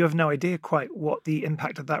something, you have no idea quite what the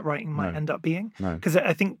impact of that writing might end up being. Because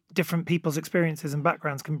I think different people's experiences and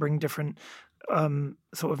backgrounds can bring different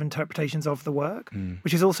sort of interpretations of the work,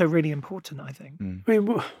 which is also really important, I think. I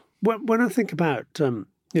mean, when I think about, you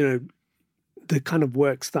know, the kind of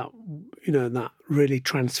works that, you know, that really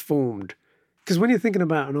transformed, because when you're thinking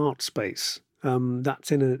about an art space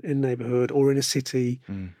that's in a neighbourhood or in a city,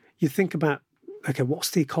 you think about, okay, what's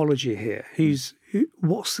the ecology here?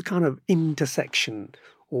 What's the kind of intersection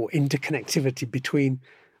or interconnectivity between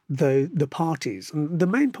the parties? And the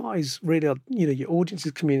main parties really are, you know, your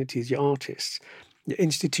audiences, communities, your artists, your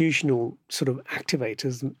institutional sort of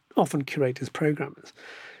activators, and often curators, programmers.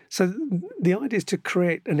 So the idea is to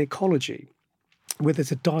create an ecology where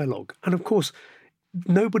there's a dialogue. And of course,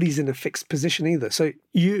 nobody's in a fixed position either. So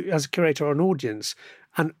you, as a curator, are an audience,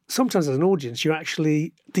 and sometimes as an audience, you're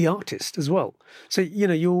actually the artist as well. So, you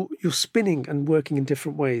know, you're spinning and working in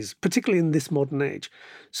different ways, particularly in this modern age.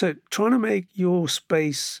 So trying to make your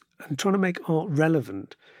space and trying to make art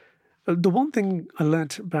relevant. The one thing I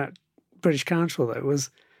learnt about British Council, though, was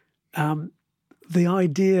the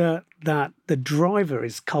idea that the driver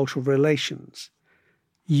is cultural relations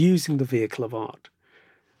using the vehicle of art.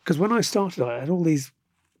 Because when I started, I had all these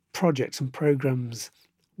projects and programs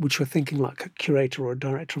which were thinking like a curator or a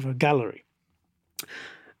director of a gallery.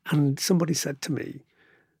 And somebody said to me,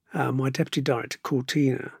 my deputy director,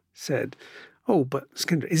 Cortina, said, oh, but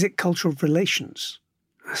Skinder, is it cultural relations?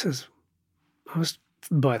 I was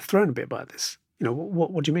thrown a bit by this. You know,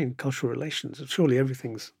 what do you mean, cultural relations? Surely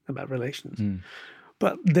everything's about relations.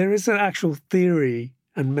 But there is an actual theory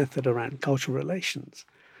and method around cultural relations.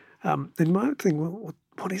 Then you might think, well,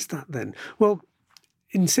 what is that then? Well,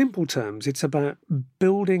 in simple terms, it's about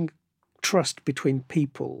building trust between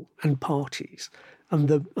people and parties and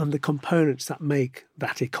the components that make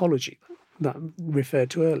that ecology that I referred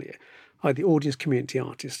to earlier, the audience, community,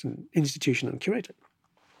 artist, and institution and curator.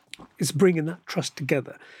 It's bringing that trust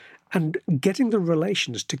together and getting the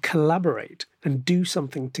relations to collaborate and do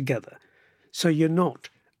something together. So you're not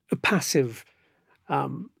a passive,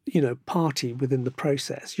 party within the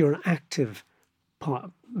process. You're an active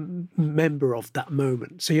member of that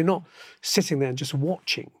moment. So you're not sitting there and just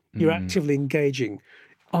watching. You're actively engaging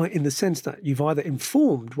in the sense that you've either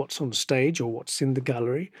informed what's on stage or what's in the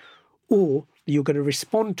gallery, or you're going to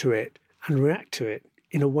respond to it and react to it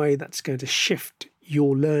in a way that's going to shift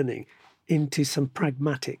your learning into some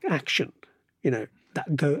pragmatic action, you know,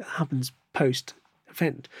 that happens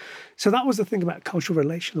post-event. So that was the thing about cultural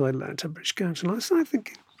relations I learned at British Council. And I started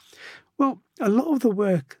thinking, well, a lot of the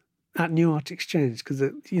work at New Art Exchange, because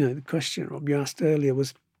the question, Rob, you asked earlier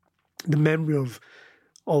was the memory of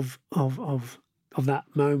that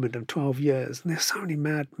moment of 12 years. And there's so many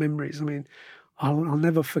mad memories. I mean, I'll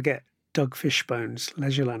never forget Doug Fishbone's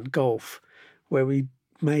Leisureland Golf, where we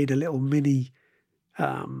made a little mini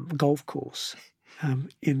golf course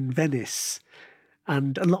in Venice.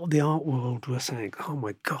 And a lot of the art world were saying, oh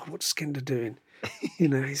my God, what's Skinder doing? You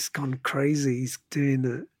know, he's gone crazy. He's doing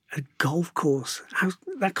a golf course.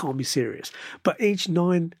 That can't be serious. But each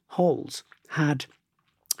 9 holes had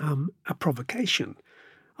a provocation.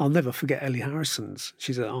 I'll never forget Ellie Harrison's.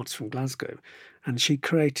 She's an artist from Glasgow. And she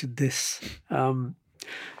created this kind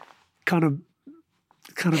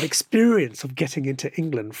of experience of getting into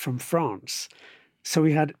England from France. So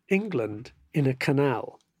we had England in a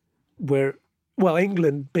canal where, well,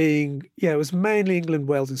 England being, it was mainly England,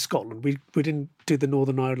 Wales and Scotland. We didn't do the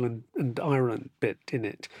Northern Ireland and Ireland bit in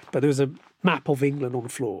it. But there was a map of England on the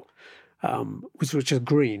floor, which was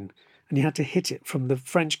green. And you had to hit it from the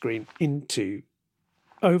French green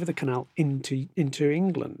over the canal into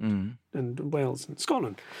England and Wales and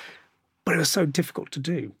Scotland. But it was so difficult to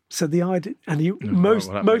do. So the idea, and most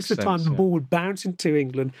of the time the ball would bounce into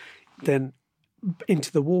England, then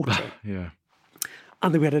into the water. Yeah.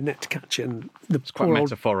 And then we had a net to catch it. And it's quite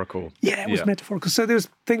metaphorical. Yeah, it was metaphorical. So there was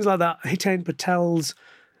things like that. Hitain Patel's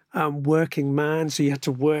working man, so you had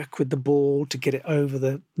to work with the ball to get it over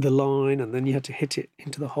the line, and then you had to hit it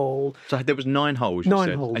into the hole. So there was 9 holes, you said,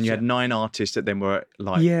 and you had 9 artists that then were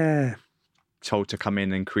like told to come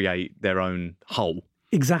in and create their own hole.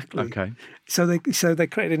 Exactly. Okay. So they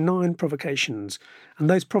created 9 provocations, and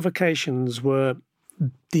those provocations were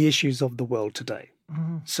the issues of the world today.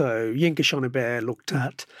 So Yinka Shonibare looked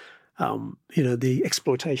at, the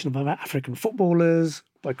exploitation of African footballers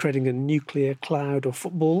by creating a nuclear cloud of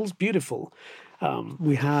footballs. Beautiful.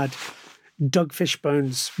 We had Doug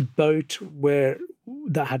Fishbone's boat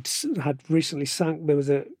that had recently sunk. There was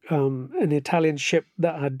an Italian ship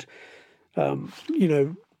that had,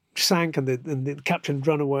 sank and the captain had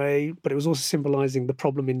run away. But it was also symbolising the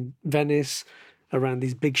problem in Venice around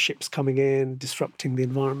these big ships coming in, disrupting the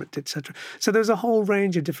environment, etc. So there was a whole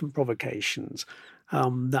range of different provocations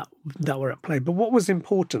that were at play. But what was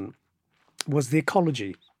important was the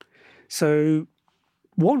ecology. So,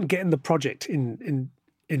 one, getting the project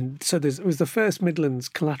it was the first Midlands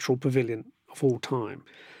collateral pavilion of all time.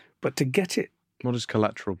 But to get it... What is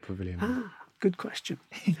collateral pavilion? Good question.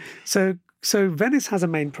 So Venice has a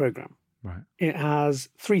main programme. Right. It has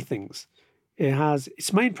 3 things. It has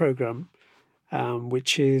its main programme,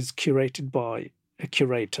 which is curated by a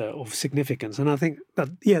curator of significance. And I think that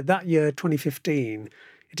year, 2015,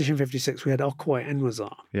 edition 56, we had Okwai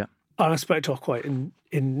Enwazar. Yeah. And I spoke to Okwai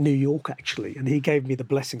in New York, actually, and he gave me the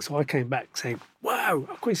blessing. So I came back saying, wow.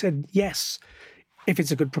 Okwai said, yes, if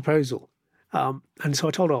it's a good proposal. And so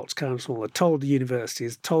I told Arts Council, I told the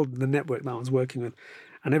universities, told the network that I was working with,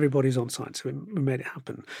 and everybody's on site. So we made it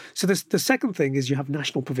happen. So the second thing is you have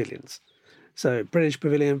national pavilions. So British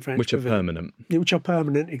Pavilion, French Which are Pavilion. permanent. Which are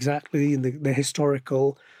permanent, exactly, and they're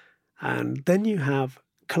historical. And then you have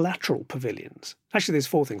collateral pavilions. Actually, there's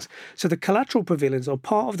 4 things. So the collateral pavilions are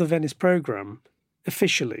part of the Venice programme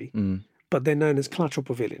officially, but they're known as collateral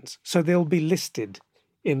pavilions. So they'll be listed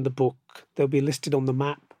in the book. They'll be listed on the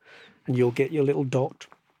map, and you'll get your little dot.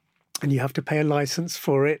 And you have to pay a licence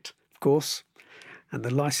for it, of course. And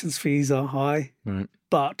the licence fees are high,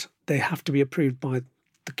 but they have to be approved by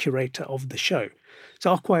the curator of the show.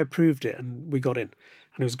 So Okwai approved it and we got in,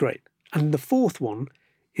 and it was great. And the 4th one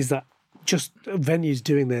is that just venues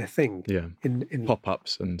doing their thing. Yeah. In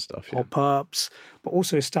Pop-ups and stuff. Yeah. Pop-ups, but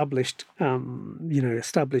also established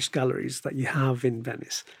galleries that you have in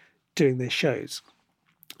Venice doing their shows.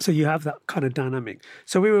 So you have that kind of dynamic.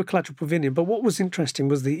 So we were a collateral pavilion, but what was interesting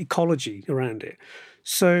was the ecology around it.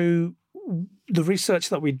 So the research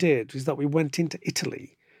that we did is that we went into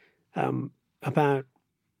Italy about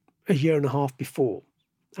a year and a half before,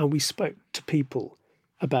 and we spoke to people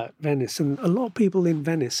about Venice, and a lot of people in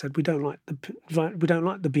Venice said we don't like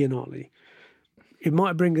the Biennale. It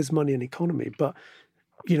might bring us money and economy, but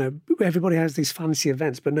everybody has these fancy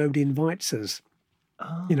events, but nobody invites us.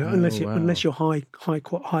 Unless you're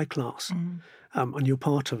high class, and you're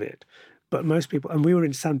part of it. But most people, and we were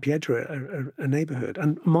in San Pietro, a neighbourhood,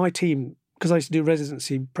 and my team, because I used to do a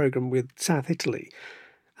residency programme with South Italy.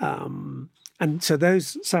 And so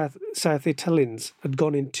those South Italians had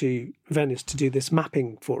gone into Venice to do this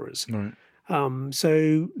mapping for us. Right.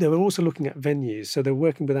 So they were also looking at venues. So they're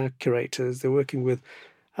working with our curators. They're working with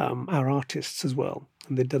our artists as well.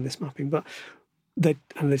 And they'd done this mapping. But they'd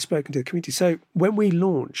spoken to the community. So when we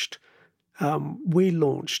launched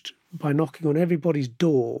by knocking on everybody's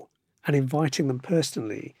door and inviting them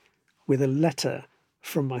personally with a letter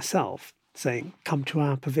from myself saying, come to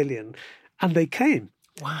our pavilion. And they came.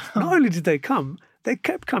 Wow. Not only did they come, they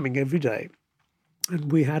kept coming every day.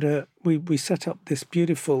 And we had we set up this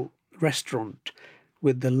beautiful restaurant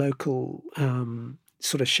with the local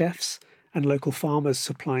sort of chefs and local farmers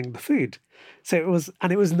supplying the food. So it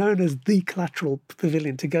was known as the collateral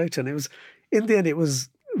pavilion to go to. And it was, in the end, it was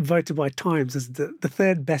voted by Times as the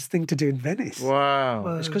 3rd best thing to do in Venice.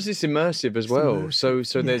 Wow. It's because it's immersive as well. Immersive.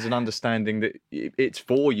 So there's an understanding that it's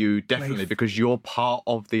for you, definitely, because you're part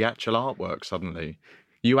of the actual artwork suddenly.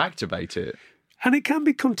 You activate it. And it can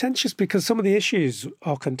be contentious because some of the issues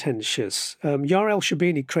are contentious. Yar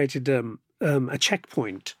El-Shabini created a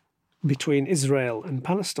checkpoint between Israel and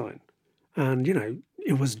Palestine. And,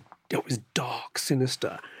 it was dark,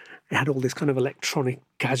 sinister. It had all this kind of electronic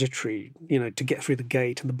gadgetry, to get through the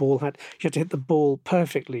gate. And you had to hit the ball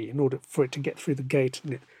perfectly in order for it to get through the gate,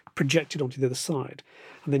 and it projected onto the other side.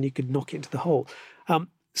 And then you could knock it into the hole.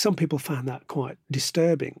 Some people found that quite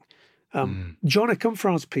disturbing. John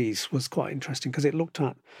Akumfra's piece was quite interesting because it looked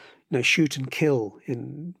at, shoot and kill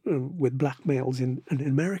with black males in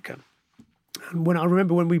America. And I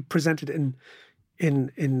remember when we presented it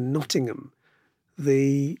in Nottingham,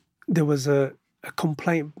 there was a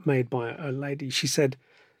complaint made by a lady. She said,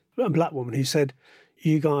 a black woman who said,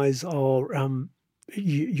 you guys are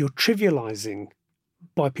you're trivializing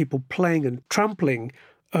by people playing and trampling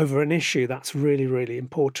over an issue that's really, really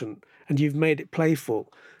important, and you've made it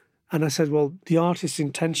playful. And I said, well, the artist's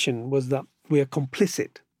intention was that we are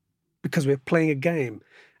complicit because we're playing a game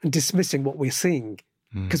and dismissing what we're seeing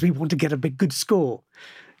because we want to get a good score.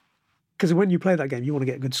 Because when you play that game, you want to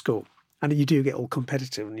get a good score, and you do get all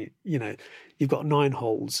competitive. And you've got 9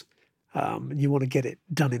 holes, and you want to get it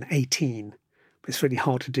done in 18. But it's really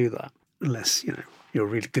hard to do that unless you're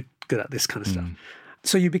really good at this kind of stuff.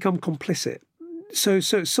 So you become complicit. So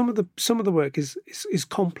some of the work is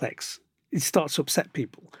complex. It starts to upset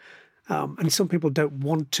people, and some people don't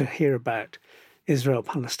want to hear about Israel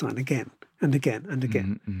Palestine again and again and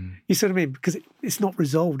again. You see what I mean? Because it's not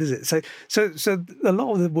resolved, is it? So a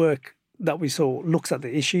lot of the work that we saw looks at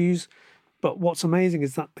the issues, but what's amazing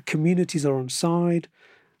is that the communities are on side.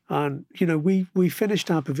 And we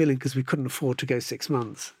finished our pavilion because we couldn't afford to go 6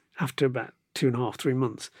 months. After about 2.5, 3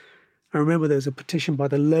 months, I remember there was a petition by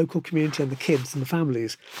the local community and the kids and the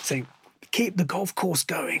families saying, keep the golf course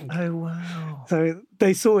going. Oh, wow. So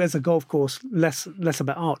they saw it as a golf course, less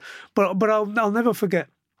about art. But I'll never forget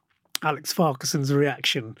Alex Farquharson's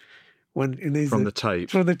reaction when from the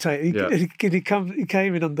tape. He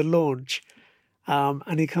came in on the launch,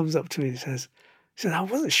 and he comes up to me and he said, I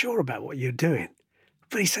wasn't sure about what you're doing.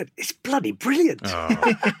 But he said, it's bloody brilliant.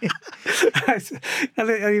 Oh. and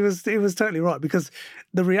he was totally right, because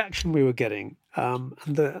the reaction we were getting, so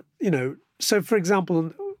for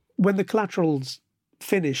example, when the Collaterals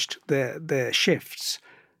finished their shifts,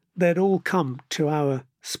 they'd all come to our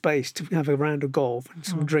space to have a round of golf and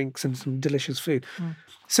some drinks and some delicious food.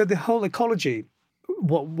 So the whole ecology,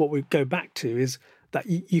 what we go back to is that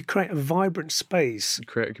you create a vibrant space. You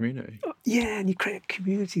create a community. Yeah, and you create a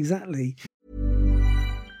community, exactly.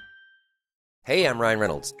 Hey, I'm Ryan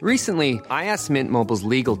Reynolds. Recently, I asked Mint Mobile's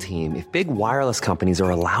legal team if big wireless companies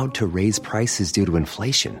are allowed to raise prices due to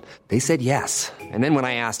inflation. They said yes. And then when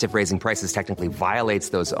I asked if raising prices technically violates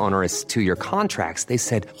those onerous 2-year contracts, they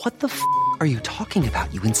said, what the f*** are you talking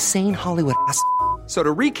about, you insane Hollywood ass f- So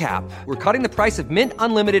to recap, we're cutting the price of Mint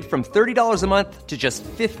Unlimited from $30 a month to just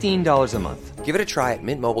 $15 a month. Give it a try at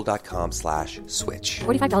mintmobile.com/switch.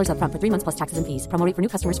 $45 up front for 3 months plus taxes and fees. Promo rate for new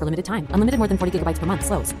customers for limited time. Unlimited more than 40 gigabytes per month.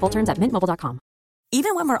 Slows full terms at mintmobile.com.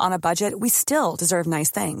 Even when we're on a budget, we still deserve nice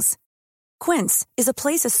things. Quince is a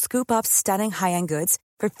place to scoop up stunning high-end goods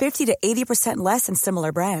for 50 to 80% less than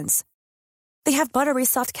similar brands. They have buttery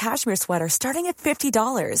soft cashmere sweaters starting at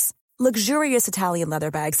 $50, luxurious Italian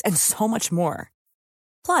leather bags, and so much more.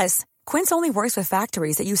 Plus, Quince only works with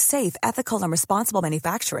factories that use safe, ethical, and responsible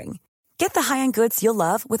manufacturing. Get the high-end goods you'll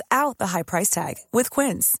love without the high price tag with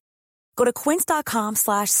Quince. Go to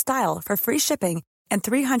quince.com/style for free shipping and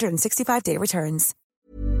 365-day returns.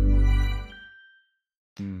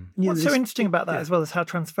 What's so interesting about that as well is how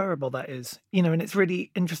transferable that is. And it's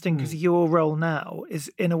really interesting because your role now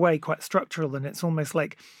is in a way quite structural, and it's almost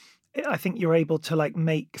like I think you're able to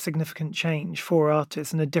make significant change for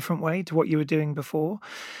artists in a different way to what you were doing before.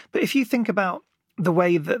 But if you think about the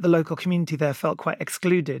way that the local community there felt quite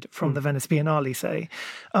excluded from the Venice Biennale, say,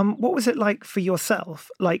 what was it like for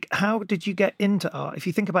yourself? How did you get into art? If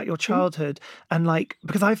you think about your childhood and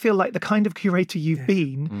because I feel like the kind of curator you've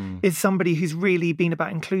been is somebody who's really been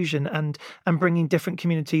about inclusion and bringing different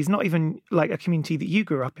communities, not even a community that you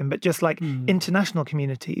grew up in, but just international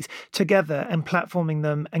communities together and platforming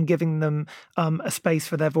them and giving them a space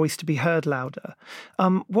for their voice to be heard louder.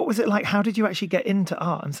 What was it like? How did you actually get into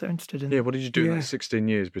art? I'm so interested in. Yeah, what did you do in those 16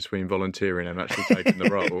 years between volunteering and actually taking the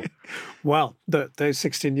role? Well, those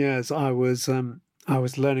 16 years, I was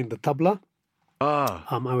learning the tabla.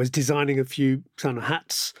 I was designing a few kind of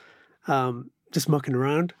hats, just mucking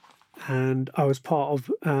around, and I was part of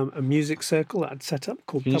a music circle that I'd set up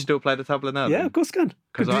called. Can you still play the tabla now? Yeah, then? Of course, can.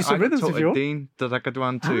 Because I some rhythms if you want. Dean, Takata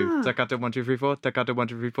 1 2, Takata 1 2 3 4, Takata 1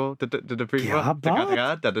 2 3 4, Takata.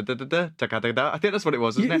 I think that's what it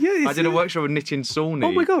was, isn't it? Yeah, I did a workshop with Nitin Sawhney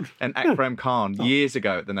oh my God. and Akram Khan years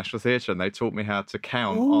ago at the National Theatre, and they taught me how to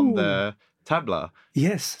count on the tabla.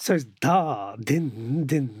 Yes, so it's da, din,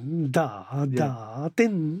 din, da, da,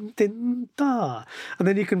 din, din, da. And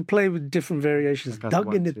then you can play with different variations. So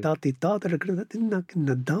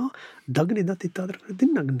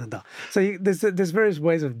there's various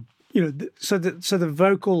ways of, so the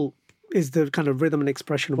vocal is the kind of rhythm and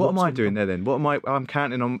expression of what am I doing there then? I'm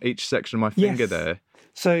counting on each section of my finger there.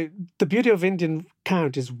 So the beauty of Indian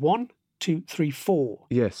count is 1, 2, 3, 4.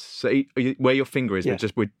 Yes. So where your finger is,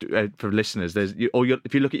 just for listeners, if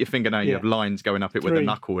you look at your finger now, you have lines going up it where the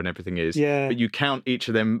knuckle and everything is. Yeah. But you count each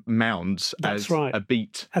of them mounds as a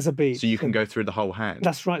beat. As a beat. So you can go through the whole hand.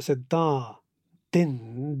 That's right. So da,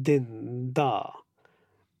 din, din, da.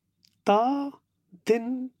 Da,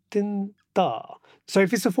 din, din, da. So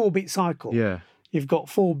if it's a 4-beat cycle, you've got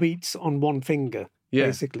 4 beats on one finger,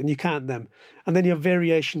 basically, and you count them. And then you have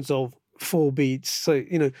variations of 4 beats. So,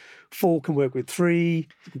 4 can work with 3,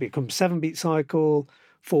 it can become 7-beat cycle.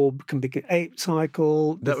 4 can be an 8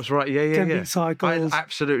 cycle. That was right, 10-beat cycles. I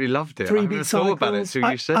absolutely loved it. 3-beat cycles. I never thought about it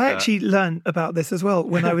until you said that. I actually learned about this as well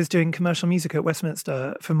when I was doing commercial music at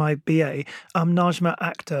Westminster for my BA. Najma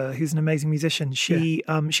Akhtar, who's an amazing musician, she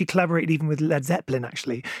collaborated even with Led Zeppelin,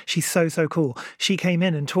 actually. She's so cool. She came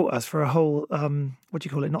in and taught us for a whole, what do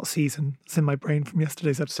you call it? Not season. It's in my brain from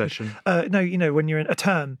yesterday's episode. Session. No, when you're in a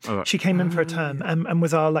term. Oh, right. She came in for a term and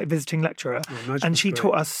was our visiting lecturer. And she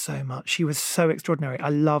taught us so much. She was so extraordinary.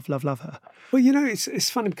 I love her. Well, it's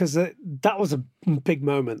funny because that was a big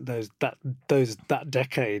moment. That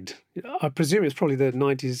decade. I presume it's probably the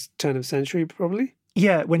 90s turn of century, probably.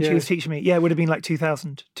 Yeah, when she was teaching me. Yeah, it would have been like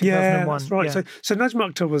 2000, 2001. Yeah, that's right. Yeah. So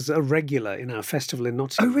Najma Akhtar was a regular in our festival in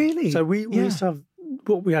Nottingham. Oh, really? So we used to have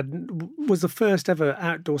what we had was the first ever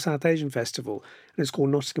outdoor South Asian festival, and it's called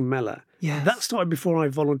Nottingham Mela. Yeah, that started before I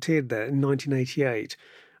volunteered there in 1988,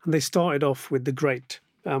 and they started off with the great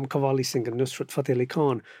Qawwali singer Nusrat Fateh Ali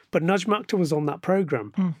Khan. But Najma Akhtar was on that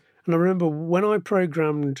programme. And I remember when I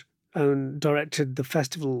programmed and directed the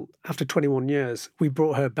festival after 21 years, we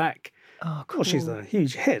brought her back. Oh, cool. Well, she's a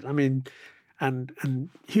huge hit. I mean, and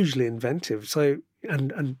hugely inventive. So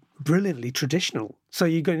and brilliantly traditional. So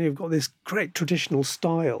you've got this great traditional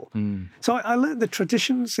style. So I learned the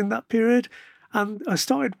traditions in that period, and I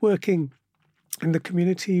started working in the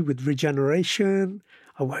community with regeneration.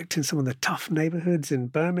 I worked in some of the tough neighbourhoods in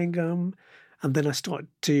Birmingham, and then I started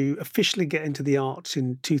to officially get into the arts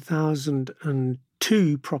in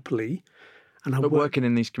 2002 properly. And working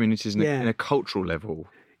in these communities in a cultural level,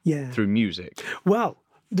 through music. Well,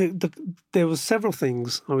 there was several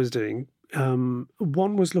things I was doing.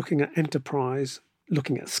 One was looking at enterprise,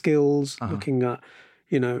 looking at skills, looking at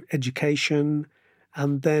education,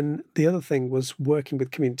 and then the other thing was working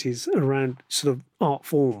with communities around sort of art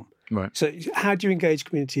form. Right. So how do you engage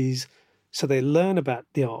communities so they learn about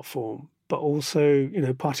the art form, but also,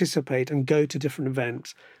 participate and go to different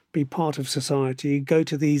events, be part of society, go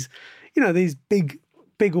to these, these big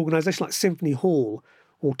organisations like Symphony Hall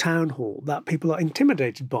or Town Hall that people are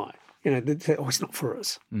intimidated by. They say, "Oh, it's not for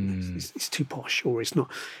us. It's too posh, or it's not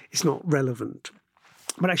relevant."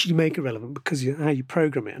 But actually, you make it relevant because how you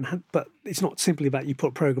program it. But it's not simply about you put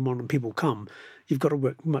a program on and people come. You've got to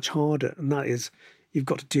work much harder, and that is you've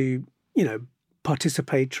got to do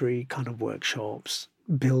participatory kind of workshops,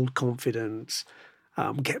 build confidence,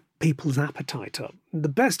 get people's appetite up. And the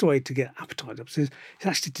best way to get appetite up is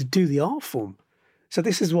actually to do the art form. So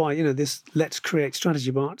this is why, this Let's Create Strategy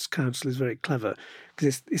of Arts Council is very clever,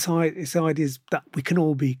 because it's the ideas that we can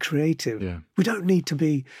all be creative. Yeah. We don't need to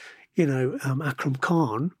be, Akram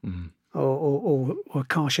Khan or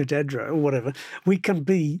Karsha Dedra or whatever. We can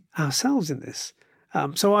be ourselves in this.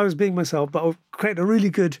 So I was being myself, but I created a really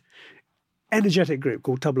good, energetic group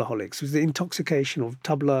called Tablaholics. It was the intoxication of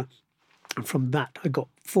tabla. And from that, I got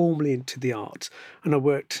formally into the arts. And I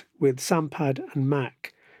worked with Sampad and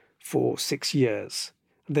Mac for 6 years.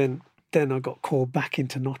 Then I got called back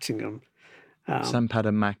into Nottingham. Sampad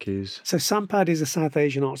and Mac is? So Sampad is a South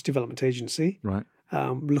Asian arts development agency. Right.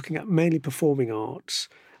 Looking at mainly performing arts.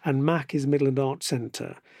 And MAC is Midland Arts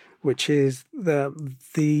Centre, which is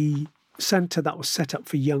the centre that was set up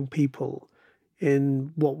for young people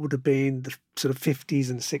in what would have been the sort of 50s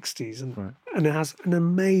and 60s. And it has an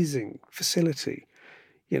amazing facility,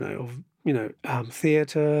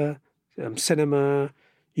 theatre, cinema.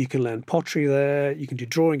 You can learn pottery there. You can do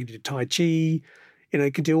drawing. You can do Tai Chi.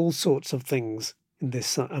 You can do all sorts of things in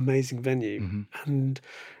this amazing venue. And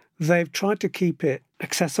they've tried to keep it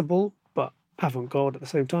accessible, but avant-garde at the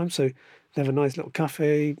same time. So they have a nice little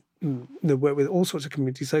cafe. They work with all sorts of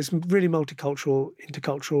communities. So it's really multicultural,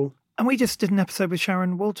 intercultural. And we just did an episode with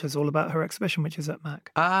Sharon Walters all about her exhibition, which is at MAC.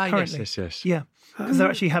 Yes. Yeah, because they're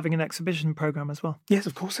actually having an exhibition programme as well. Yes,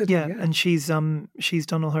 of course they do. Yeah, and she's done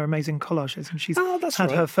all her amazing collages, and she's had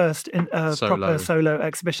her first proper solo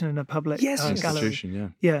exhibition in a public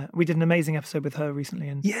gallery. Yeah, we did an amazing episode with her recently.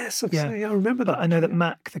 And yes, I remember that. But I know that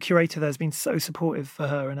Mac, the curator there, has been so supportive for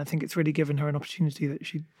her, and I think it's really given her an opportunity that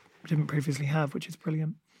she didn't previously have, which is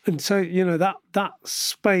brilliant. And so, that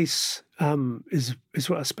space is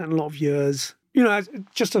where I spent a lot of years,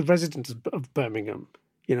 just a resident of Birmingham,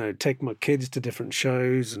 taking my kids to different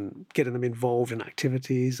shows and getting them involved in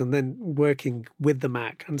activities, and then working with the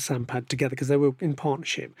MAC and Sampad together because they were in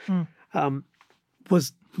partnership,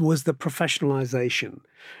 was the professionalisation.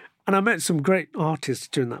 And I met some great artists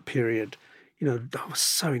during that period, that was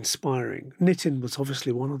so inspiring. Nitin was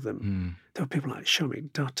obviously one of them. There were people like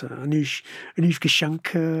Shamik Datta, Anushka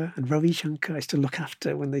Shankar and Ravi Shankar I used to look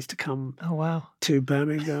after when they used to come to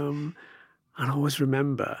Birmingham. And I always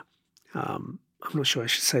remember, I'm not sure I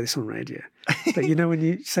should say this on radio, but when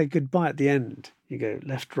you say goodbye at the end, you go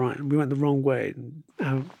left, right, and we went the wrong way and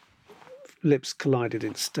our lips collided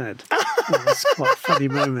instead. It was quite a funny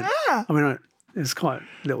moment. I mean, it was quite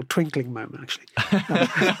a little twinkling moment, actually.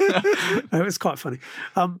 It was quite funny.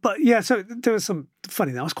 But yeah, so there was some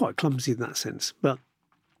funny. I was quite clumsy in that sense. But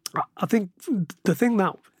I think the thing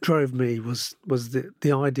that drove me was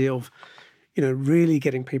the idea of, really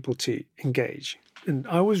getting people to engage. And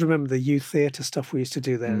I always remember the youth theatre stuff we used to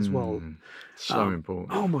do there as well. So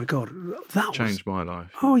important. Oh my God, that changed my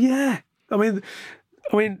life. Oh yeah, I mean,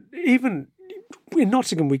 even in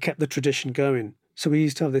Nottingham we kept the tradition going. So we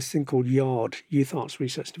used to have this thing called YARD, Youth Arts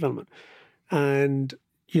Research Development, and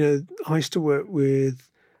I used to work with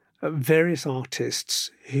various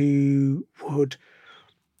artists who would,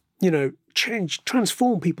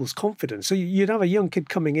 transform people's confidence. So you'd have a young kid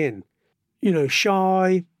coming in,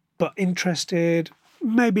 shy but interested,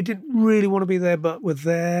 maybe didn't really want to be there, but were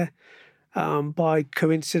there by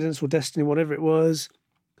coincidence or destiny, whatever it was.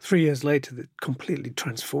 3 years later, they completely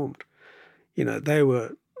transformed. They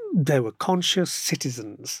were conscious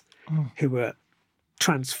citizens who were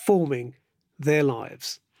transforming their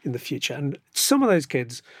lives in the future. And some of those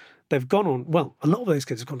kids, they've gone on, well, a lot of those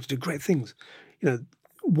kids have gone to do great things.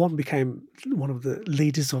 One became one of the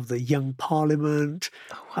leaders of the Young Parliament.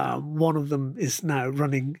 One of them is now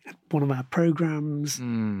running one of our programmes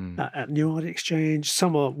at New Art Exchange.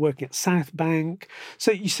 Some are working at South Bank.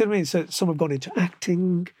 So you see what I mean? So some have gone into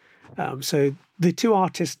acting. So the two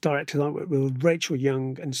artist directors I work with, Rachel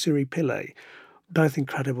Young and Suri Pillay, both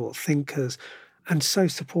incredible thinkers and so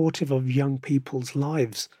supportive of young people's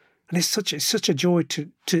lives. And it's such a joy to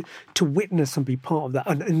witness and be part of that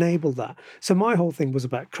and enable that. So my whole thing was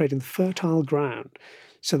about creating the fertile ground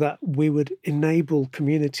so that we would enable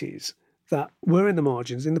communities that were in the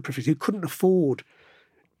margins, in the periphery, who couldn't afford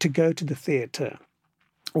to go to the theatre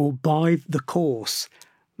or buy the course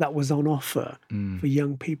that was on offer for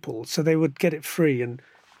young people. So they would get it free, and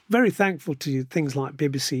very thankful to things like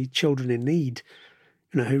BBC Children in Need,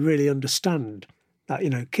 who really understand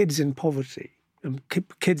that, kids in poverty,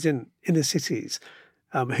 kids in inner cities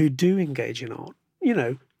who do engage in art,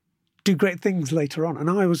 do great things later on. And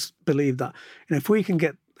I always believe that if we can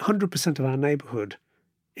get 100% of our neighbourhood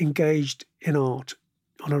engaged in art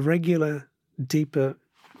on a regular, deeper,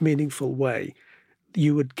 meaningful way,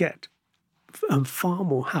 you would get a far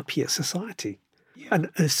more happier society, and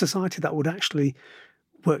a society that would actually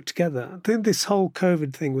work together. I think this whole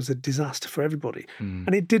COVID thing was a disaster for everybody.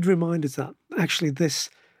 And it did remind us that actually this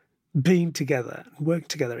being together, working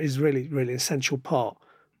together is really, really essential part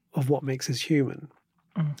of what makes us human.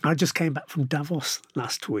 I just came back from Davos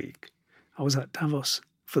last week. I was at Davos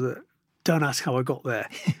don't ask how I got there.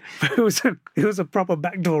 But it was a proper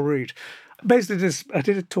backdoor route. Basically, I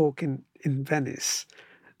did a talk in Venice,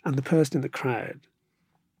 and the person in the crowd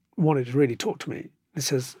wanted to really talk to me. He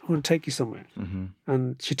says, I want to take you somewhere.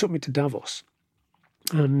 And she took me to Davos.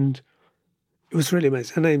 And it was really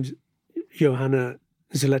amazing. Her name's Johanna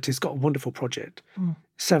Zuletti. Has got a wonderful project,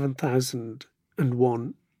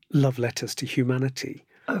 7,001 love letters to humanity.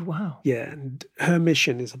 Oh, wow. Yeah, and her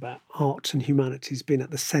mission is about arts and humanities being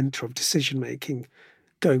at the centre of decision-making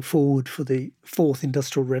going forward for the fourth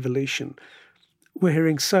industrial revolution. We're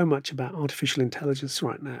hearing so much about artificial intelligence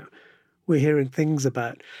right now. We're hearing things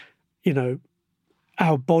about,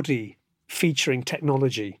 our body featuring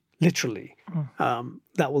technology, literally,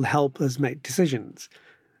 that will help us make decisions.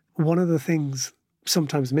 One of the things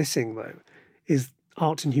sometimes missing, though, is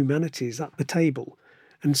art and humanities at the table.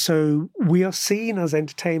 And so we are seen as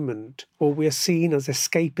entertainment, or we are seen as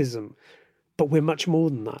escapism, but we're much more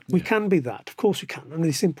than that. We can be that. Of course we can. And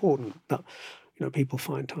it's important that, people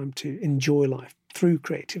find time to enjoy life through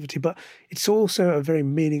creativity. But it's also a very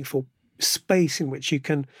meaningful space in which you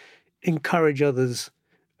can encourage others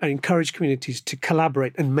and encourage communities to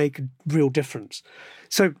collaborate and make a real difference.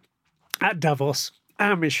 So at Davos,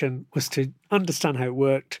 our mission was to understand how it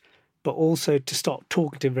worked, but also to start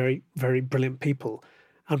talking to very, very brilliant people.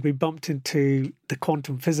 And we bumped into the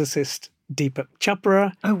quantum physicist Deepak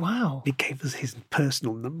Chopra. Oh, wow. He gave us his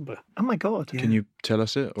personal number. Oh, my God. Yeah. Can you tell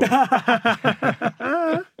us it?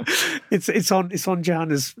 It's on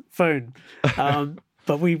Johanna's phone.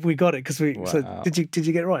 But we got it because Wow. So did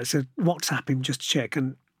you get it right? So WhatsApp him just to check,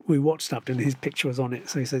 and we WhatsApped and his picture was on it.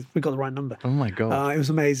 So he says we got the right number. Oh my God. It was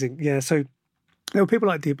amazing. Yeah. So there were people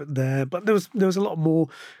like Deepak there, but there was a lot more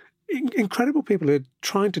incredible people who are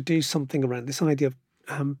trying to do something around this idea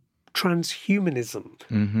of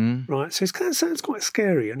transhumanism, right? So it kind of sounds quite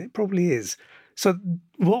scary, and it probably is. So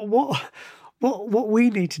what we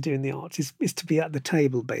need to do in the arts is to be at the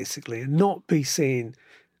table, basically, and not be seen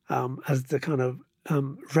as the kind of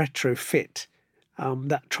retrofit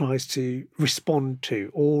that tries to respond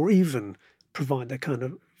to or even provide the kind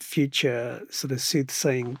of future sort of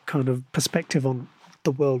soothsaying kind of perspective on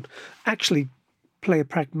the world. Actually play a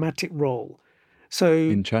pragmatic role. So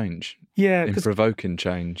in change. Yeah. In provoking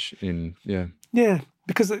change. Yeah,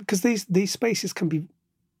 because these spaces can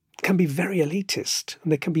be very elitist,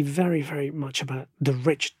 and they can be very, very much about the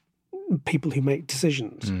rich people who make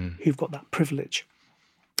decisions, who've got that privilege.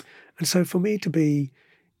 And so for me to be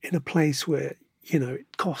in a place where, you know,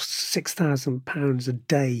 it costs £6,000 a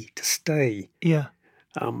day to stay,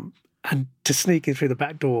 and to sneak in through the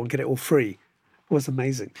back door and get it all free was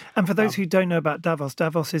amazing. And for those who don't know about Davos,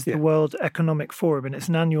 Davos is the World Economic Forum, and it's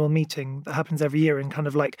an annual meeting that happens every year, and kind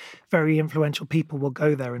of like very influential people will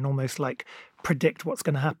go there and almost like predict what's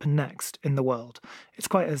going to happen next in the world. It's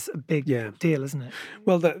quite a big deal, isn't it?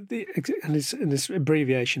 Well, and this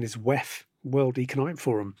abbreviation is WEF, World Economic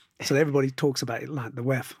Forum. So everybody talks about it like the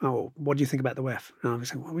WEF. Oh, what do you think about the WEF? And I'm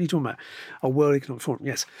saying, what are you talking about? Oh, World Economic Forum.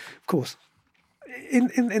 Yes, of course.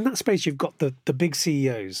 In that space, you've got the big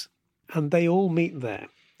CEOs, and they all meet there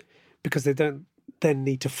because they don't then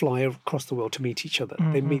need to fly across the world to meet each other.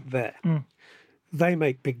 They meet there. They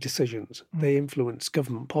make big decisions. They influence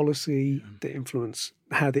government policy. They influence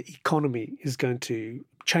how the economy is going to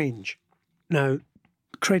change. Now,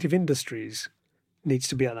 creative industries needs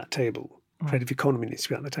to be at that table. Creative economy needs to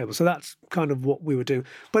be at the table. So that's kind of what we were doing.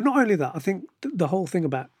 But not only that, I think the whole thing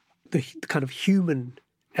about the kind of human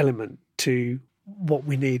element to what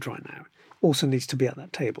we need right now also needs to be at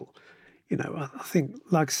that table. You know, I think,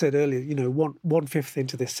 like I said earlier, you know, one fifth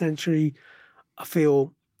into this century, I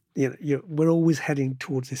feel, you know, we're always heading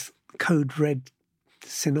towards this code red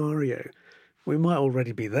scenario. We might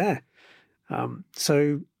already be there.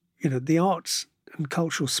 So, you know, the arts and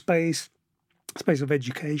cultural space of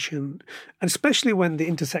education, and especially when the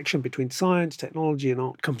intersection between science, technology and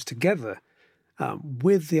art comes together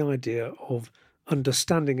with the idea of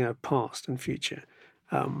understanding our past and future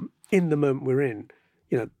in the moment we're in,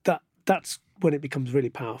 you know, that's when it becomes really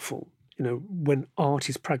powerful, you know, when art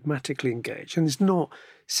is pragmatically engaged and it's not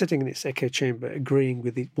sitting in its echo chamber agreeing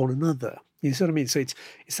with one another. You see what I mean? So it's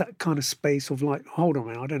that kind of space of like, hold on,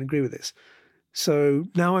 man, I don't agree with this. So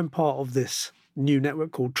now I'm part of this new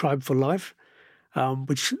network called Tribe for Life,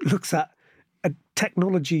 which looks at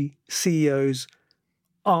technology CEOs,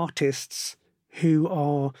 artists who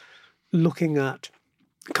are looking at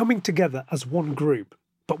coming together as one group,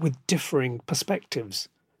 but with differing perspectives.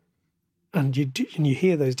 And you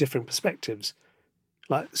hear those different perspectives.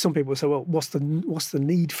 Like some people say, well, what's the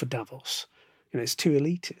need for Davos? You know, it's too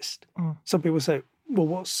elitist. Some people say, well,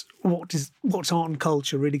 what's art and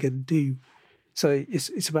culture really going to do? So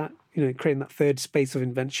it's about, you know, creating that third space of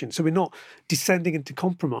invention. So we're not descending into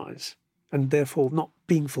compromise and therefore not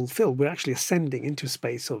being fulfilled. We're actually ascending into a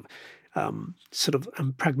space of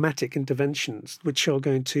pragmatic interventions, which are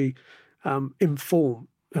going to inform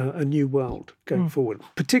a new world going forward,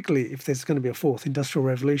 particularly if there's going to be a fourth industrial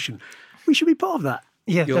revolution. We should be part of that.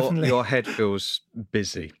 Yeah, definitely. Your head feels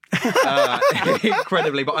busy.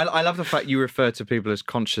 Incredibly. But I love the fact you refer to people as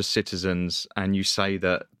conscious citizens, and you say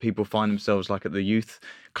that people find themselves like at the youth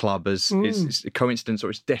club as it's a coincidence or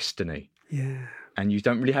it's destiny. Yeah. And you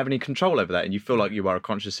don't really have any control over that, and you feel like you are a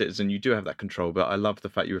conscious citizen. You do have that control, but I love the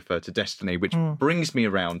fact you refer to destiny, which brings me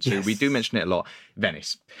around to, we do mention it a lot,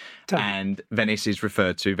 Venice. And Venice is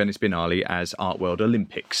referred to, Venice Biennale, as Art World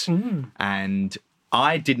Olympics. And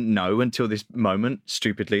I didn't know until this moment,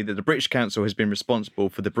 stupidly, that the British Council has been responsible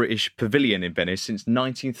for the British Pavilion in Venice since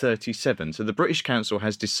 1937. So the British Council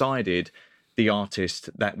has decided the artist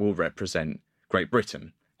that will represent Great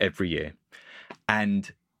Britain every year.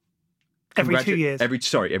 And every 2 years. Every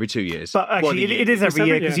 2 years. But actually, it is every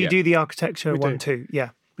year because you do the architecture one too.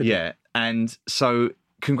 Yeah. Yeah. And so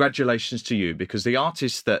congratulations to you, because the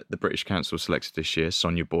artist that the British Council selected this year,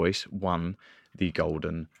 Sonia Boyce, won the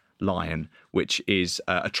Golden Lion, which is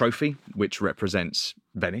a trophy which represents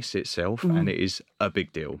Venice itself, and it is a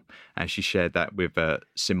big deal. And she shared that with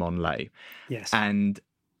Simone Leigh. Yes. And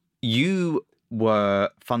you were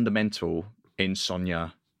fundamental in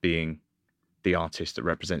Sonia being the artist that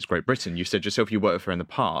represents Great Britain. You said yourself you worked with her in the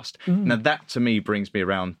past. Now that to me brings me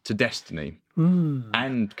around to destiny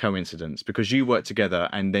and coincidence, because you work together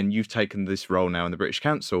and then you've taken this role now in the British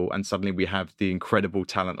Council, and suddenly we have the incredible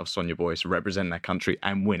talent of Sonia Boyce representing their country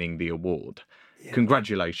and winning the award. Yeah.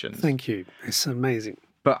 Congratulations. Thank you. It's amazing.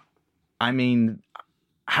 But I mean,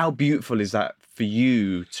 how beautiful is that for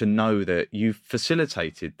you to know that you've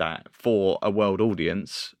facilitated that for a world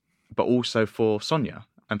audience, but also for Sonia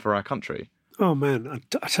and for our country? Oh man,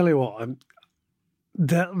 I tell you what,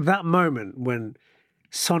 that moment when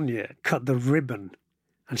Sonia cut the ribbon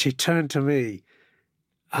and she turned to me,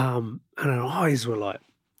 and her eyes were like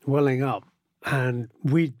welling up, and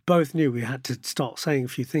we both knew we had to start saying a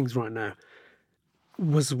few things right now,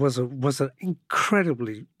 was an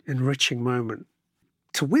incredibly enriching moment.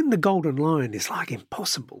 To win the Golden Lion is like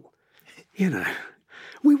impossible. You know,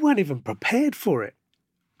 we weren't even prepared for it.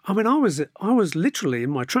 I mean, I was literally in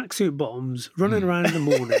my tracksuit bottoms running around in the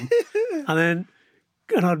morning, and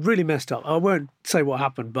I'd really messed up. I won't say what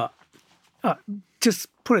happened, but just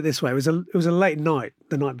put it this way: it was a late night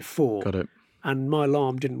the night before. Got it. And my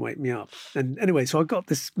alarm didn't wake me up. And anyway, so I got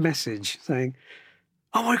this message saying,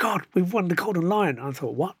 "Oh my God, we've won the Golden Lion." And I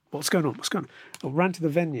thought, what? What's going on? What's going on? I ran to the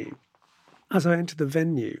venue. As I entered the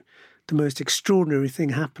venue, the most extraordinary thing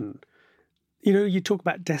happened. You know, you talk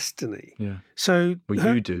about destiny. Yeah. So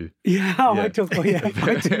Well, you do. Yeah, I talk about,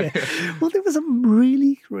 I do. Yeah. Well, there was a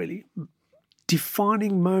really, really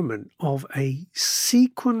defining moment of a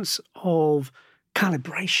sequence of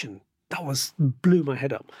calibration that blew my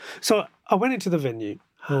head up. So I went into the venue,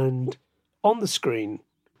 and on the screen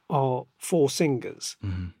are 4 singers.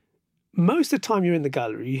 Mm-hmm. Most of the time you're in the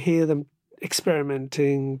gallery, you hear them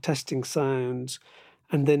experimenting, testing sounds,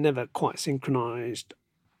 and they're never quite synchronized.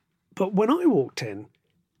 But when I walked in,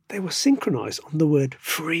 they were synchronized on the word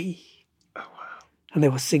free. Oh, wow. And they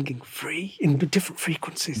were singing free in different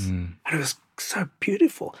frequencies. And it was so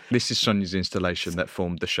beautiful. This is Sonia's installation that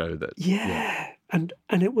formed the show. Yeah. And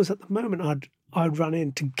it was at the moment I'd run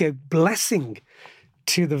in to give blessing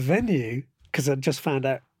to the venue because I'd just found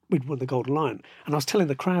out we'd won the Golden Lion. And I was telling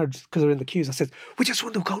the crowds, because they're in the queues, I said, "We just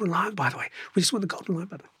won the Golden Lion, by the way. We just won the Golden Lion,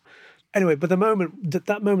 by the way." Anyway, but that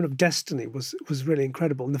moment of destiny was really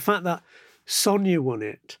incredible. And the fact that Sonia won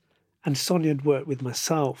it, and Sonia had worked with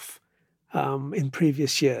myself in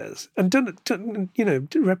previous years and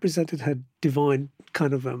represented her divine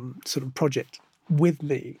kind of sort of project with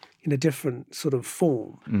me in a different sort of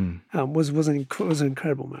form, was an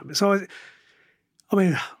incredible moment. So I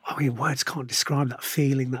mean, words can't describe that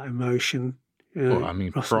feeling, that emotion. Well, I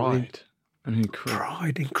mean, pride.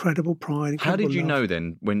 Pride, incredible pride. How did you love. know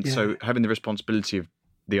then? So having the responsibility of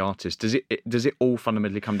the artist, does it all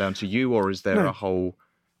fundamentally come down to you, or is there a whole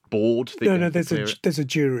board? No. There's a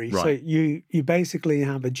jury. Right. So you basically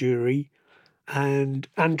have a jury, and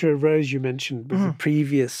Andrea Rose, you mentioned, was the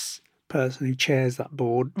previous person who chairs that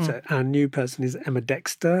board. So our new person is Emma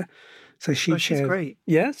Dexter. So she chairs. She's great.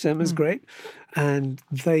 Yes, Emma's great. And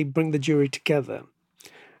they bring the jury together.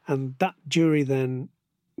 And that jury then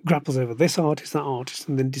grapples over this artist, that artist,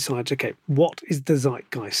 and then decides, okay, what is the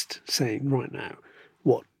zeitgeist saying right now?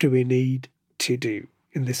 What do we need to do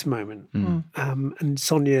in this moment? And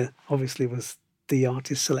Sonia obviously was the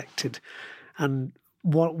artist selected. And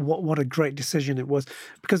what a great decision it was.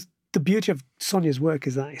 Because the beauty of Sonia's work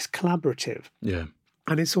is that it's collaborative. Yeah.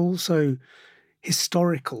 And it's also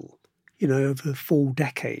historical. Over 4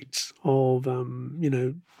 decades of,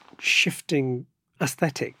 shifting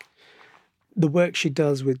aesthetic. The work she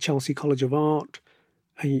does with Chelsea College of Art,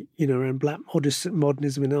 around Black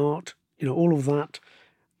modernism in art, all of that,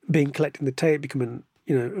 being collecting the tape, becoming,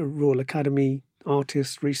 a Royal Academy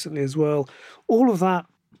artist recently as well. All of that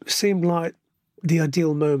seemed like the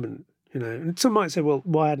ideal moment, And some might say, well,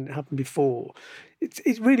 why hadn't it happened before?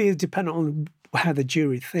 It really is dependent on how the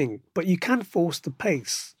jury think, but you can force the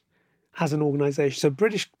pace as an organisation. So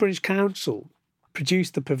British Council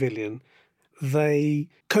produced the pavilion. They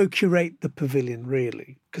co-curate the pavilion,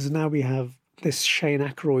 really, because now we have this Shane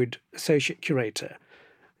Ackroyd associate curator.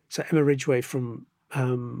 So Emma Ridgway from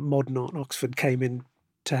Modern Art in Oxford came in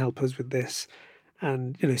to help us with this.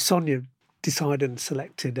 And, Sonia decided and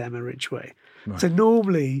selected Emma Ridgway. Right. So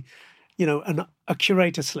normally, a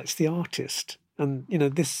curator selects the artist and,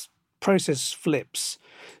 this process flips.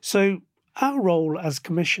 So our role as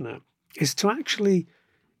commissioner is to actually,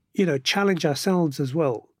 challenge ourselves as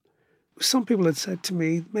well. Some people had said to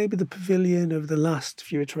me, maybe the pavilion over the last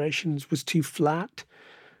few iterations was too flat.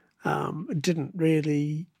 It didn't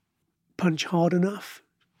really punch hard enough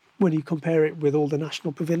when you compare it with all the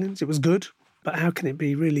national pavilions. It was good, but how can it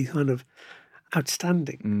be really kind of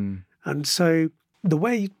outstanding? And so the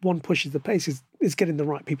way one pushes the pace is getting the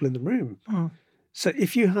right people in the room. So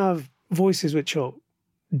if you have voices which are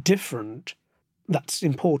different, that's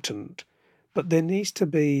important, but there needs to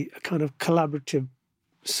be a kind of collaborative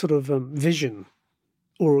sort of vision,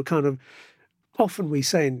 or a kind of, often we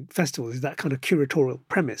say in festivals, is that kind of curatorial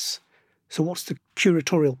premise. So what's the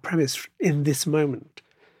curatorial premise in this moment?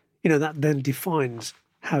 That then defines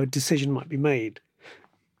how a decision might be made.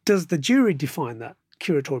 Does the jury define that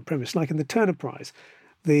curatorial premise? Like in the Turner Prize,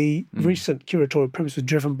 the recent curatorial premise was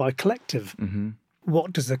driven by collective. Mm-hmm.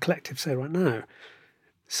 What does the collective say right now?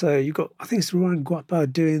 So you've got, I think it's Rohan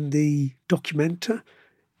Guatbar doing the Documenta.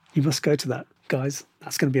 You must go to that, guys.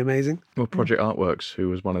 That's going to be amazing. Well, Project Artworks, who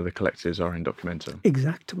was one of the collectives, are in Documenta.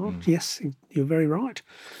 Exactly. Yes, you're very right.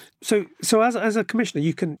 So as a commissioner,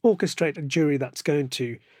 you can orchestrate a jury that's going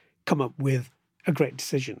to come up with a great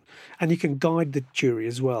decision, and you can guide the jury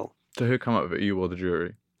as well. So who come up with it, you or the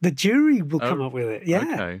jury? The jury will come up with it. Yeah.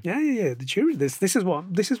 Okay. Yeah. The jury. This is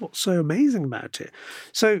what's so amazing about it.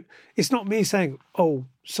 So it's not me saying, oh,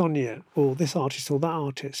 Sonia or this artist or that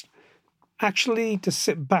artist. Actually, to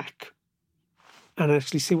sit back and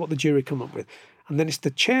actually see what the jury come up with, and then it's the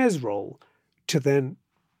chair's role to then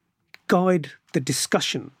guide the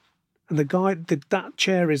discussion, and that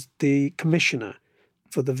chair is the commissioner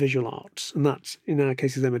for the visual arts, and that's, in our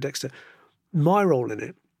case, is Emma Dexter. My role in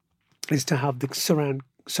it is to have the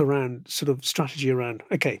surround sort of strategy around,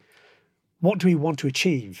 okay, what do we want to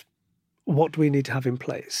achieve? What do we need to have in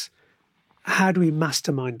place? How do we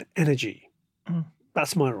mastermind energy?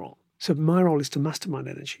 That's my role. So my role is to mastermind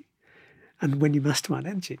energy. And when you mastermind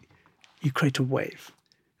energy, you create a wave.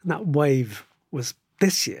 And that wave was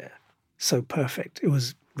this year so perfect. It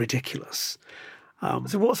was ridiculous.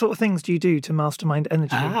 So what sort of things do you do to mastermind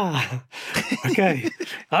energy? Okay.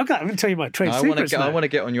 I'm going to tell you my trade secrets now. I want to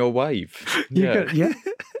get on your wave. Yeah.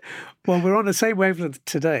 Well, we're on the same wavelength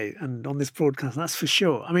today and on this broadcast, that's for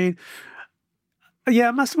sure. I mean,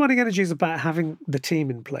 masterminding energy is about having the team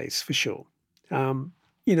in place, for sure.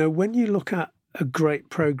 When you look at a great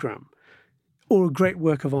program or a great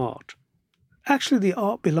work of art, actually the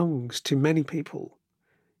art belongs to many people.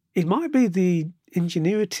 It might be the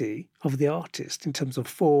ingenuity of the artist in terms of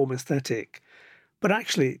form, aesthetic, but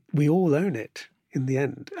actually we all own it in the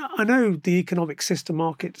end. I know the economic system,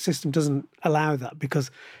 market system doesn't allow that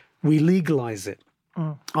because we legalise it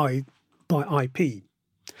by IP.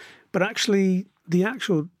 But actually the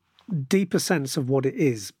actual deeper sense of what it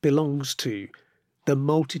is belongs to the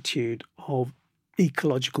multitude of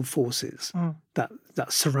ecological forces that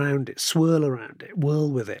surround it, swirl around it,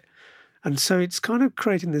 whirl with it. And so it's kind of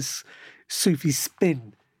creating this Sufi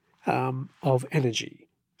spin of energy.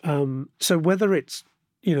 So whether it's,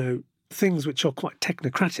 things which are quite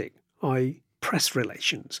technocratic, i.e. press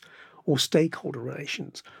relations or stakeholder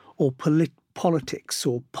relations or politics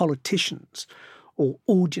or politicians or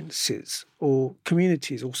audiences or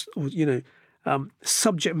communities or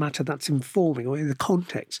subject matter that's informing or in the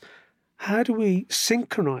context, how do we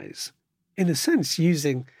synchronize, in a sense,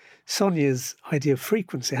 using Sonia's idea of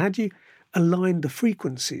frequency? How do you align the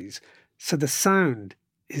frequencies so the sound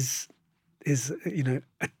is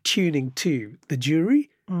attuning to the jury,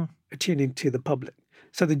 attuning to the public?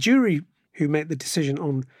 So the jury who make the decision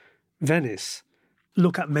on Venice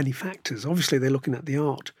look at many factors. Obviously, they're looking at the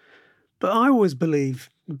art. But I always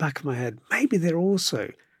believe, in the back of my head, maybe they're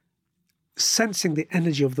also sensing the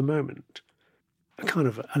energy of the moment, a kind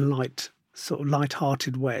of a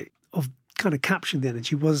light-hearted way of kind of capturing the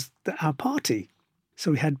energy was our party.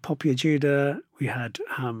 So we had Poppy Ajuda, we had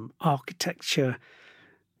architecture,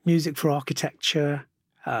 music for architecture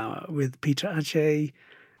with Peter Ajay,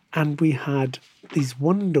 and we had these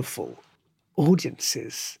wonderful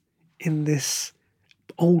audiences in this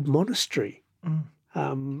old monastery.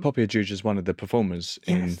 Poppy Ajuda is one of the performers.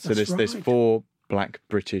 There's 4 Black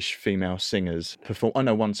British female singers perform. Oh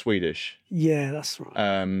no, one Swedish. Yeah, that's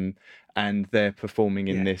right. And they're performing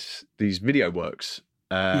in these video works.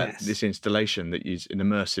 This installation that is an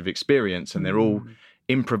immersive experience, and they're all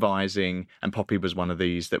improvising. And Poppy was one of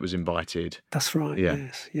these that was invited. That's right.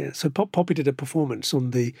 Yeah. Yes. So Poppy did a performance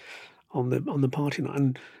on the party night,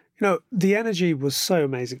 and the energy was so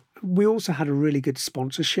amazing. We also had a really good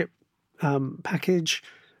sponsorship package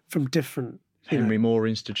from different. Henry Moore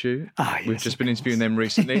Institute. We've just been interviewing them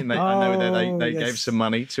recently, and I know they gave some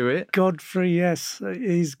money to it. Godfrey, yes,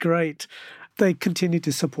 he's great. They continue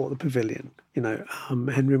to support the pavilion.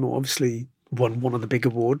 Henry Moore obviously won one of the big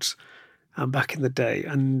awards back in the day,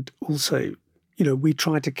 and also, we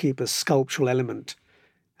try to keep a sculptural element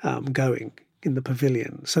going in the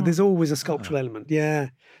pavilion. So there's always a sculptural element. Yeah.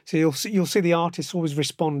 So you'll see the artists always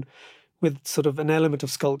respond with sort of an element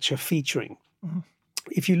of sculpture featuring.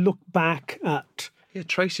 If you look back at... Yeah,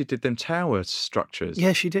 Tracy did them tower structures.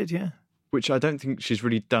 Yeah, she did, yeah. Which I don't think she's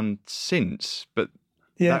really done since, but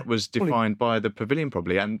Yeah. that was defined by the pavilion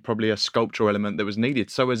probably, and probably a sculptural element that was needed.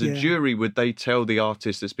 So as a Yeah. jury, would they tell the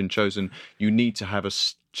artist that's been chosen, you need to have a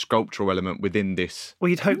sculptural element within this? Well,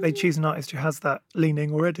 you'd hope they choose an artist who has that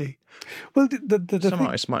leaning already. Well, the Some thing,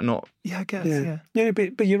 artists might not. Yeah, I guess, yeah. yeah,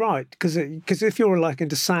 but you're right, because if you're like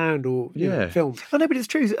into sound or you know, Yeah. film, Oh, no, but it's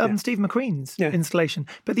true. Steve McQueen's Yeah. installation.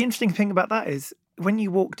 But the interesting thing about that is when you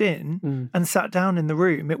walked in and sat down in the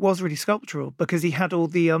room, it was really sculptural because he had all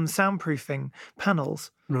the soundproofing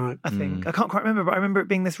panels, right? I think. I can't quite remember, but I remember it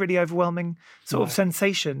being this really overwhelming sort of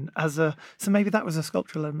sensation so maybe that was a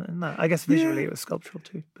sculptural element in that. I guess visually it was sculptural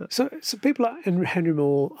too. But So people like Henry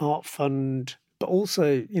Moore, Art Fund, but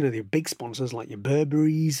also, you know, the big sponsors like your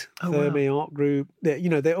Burberry's, Therme Art Group,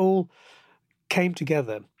 they all came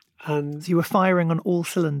together. And so you were firing on all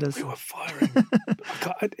cylinders. we were firing.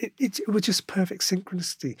 It was just perfect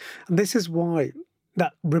synchronicity. And this is why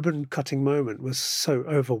that ribbon cutting moment was so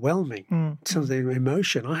overwhelming in terms of the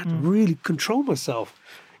emotion. I had to really control myself,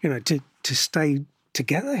 you know, to stay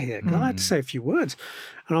together here. 'Cause I had to say a few words.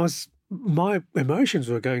 And my emotions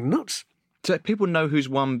were going nuts. So people know who's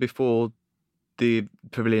won before the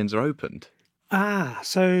pavilions are opened.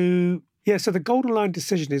 So the Golden Lion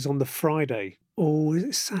decision is on the Friday, or is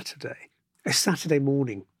it Saturday? It's Saturday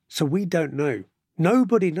morning. So we don't know.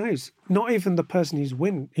 Nobody knows. Not even the person who's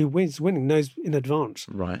winning knows in advance.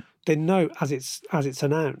 Right. They know as it's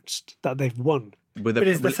announced that they've won. With But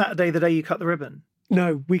is the Saturday the day you cut the ribbon?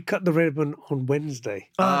 No, we cut the ribbon on Wednesday.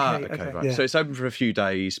 Okay. Right. Yeah. So it's open for a few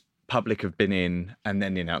days. Public have been in, and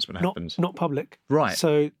then the announcement happens. Not public. Right.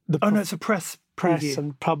 So Oh, no, it's a press preview.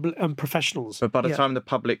 and public and professionals. But by the Yeah. time the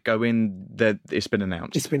public go in, it's been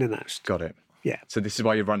announced. It's been announced. Got it. Yeah. So this is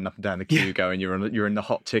why you're running up and down the queue, going, you're in the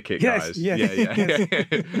hot ticket, Yes, guys. yeah,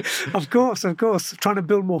 Yeah. Of course, trying to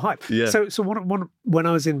build more hype. Yeah. So when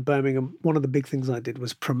I was in Birmingham, one of the big things I did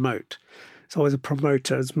was promote. So I was a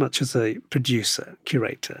promoter as much as a producer,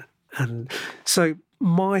 curator, and so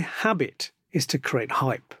my habit is to create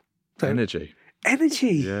hype. So Energy.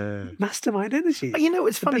 Yeah. Mastermind energy. You know,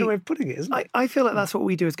 it's It's a better funny. way of putting it, isn't it? I feel like that's what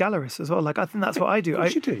we do as gallerists as well. Like, I think that's what I do. Of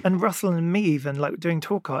course you do. And Russell and me even, like, doing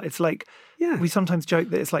talk art, it's like, Yeah. we sometimes joke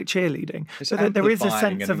that it's like cheerleading. It's So there is a amplifying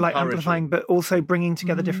sense and of like encouraging. amplifying, but also bringing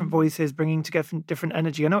together different voices, bringing together different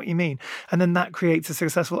energy. I know what you mean. And then that creates a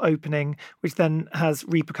successful opening, which then has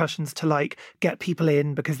repercussions to like get people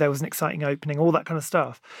in because there was an exciting opening, all that kind of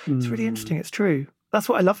stuff. It's really interesting. It's true. That's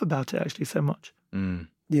what I love about it actually so much.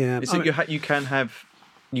 Yeah. It's that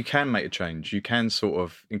you can make a change. You can sort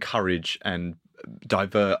of encourage and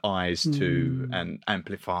divert eyes to and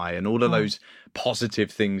amplify and all of those positive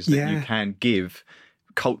things that you Yeah. can give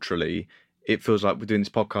culturally. It feels like we're doing this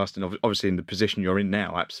podcast, and obviously in the position you're in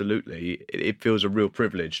now, absolutely, it feels a real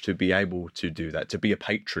privilege to be able to do that, to be a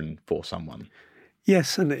patron for someone,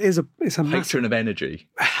 Yes, and it's a massive patron of energy.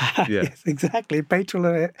 Yeah. Yes, exactly. Patron,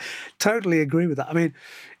 I totally agree with that. I mean,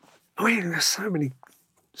 there's so many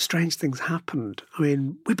strange things happened. I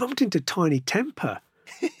mean, we bumped into Tiny Temper.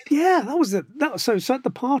 Yeah, that was so at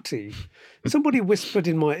the party, somebody whispered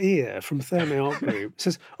in my ear from Therme Art Group,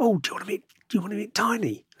 says, "Oh, do you want to meet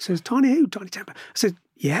Tiny?" I says, "Tiny who? Tiny Temper?" I said,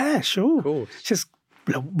 "Yeah, sure." Of course. She says,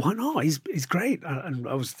 "Well, why not? He's great." And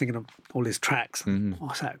I was thinking of all his tracks, and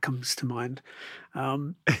that comes to mind.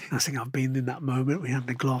 I think I've been in that moment. We had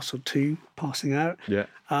a glass or two, passing out,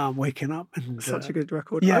 waking up, and Such a good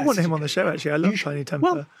record. yeah, I want such him a on the good show actually. I love Tiny Temper.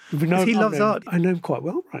 Well, we know- he loves art. I know him quite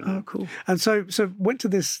well right now. Oh, cool. And so went to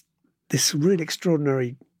this really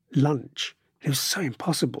extraordinary lunch. It was so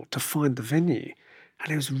impossible to find the venue.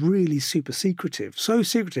 And it was really super secretive. So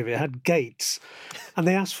secretive, it had gates. And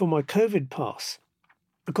they asked for my COVID pass.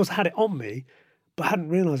 Of course, I had it on me, but I hadn't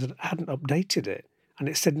realised that I hadn't updated it. And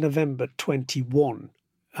it said November 21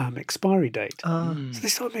 expiry date. So they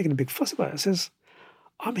started making a big fuss about it. It says,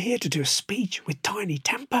 "I'm here to do a speech with Tiny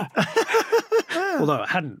Temper." Although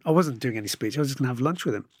I wasn't doing any speech. I was just going to have lunch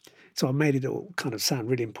with him. So I made it all kind of sound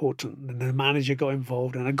really important. And then the manager got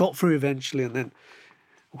involved and I got through eventually. And then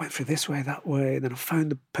I went through this way, that way. And then I phoned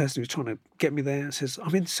the person who was trying to get me there. And says,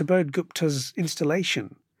 "I'm in Subodh Gupta's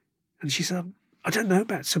installation." And she said, "I don't know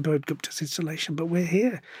about Subodh Gupta's installation, but we're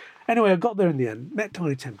here." Anyway, I got there in the end, met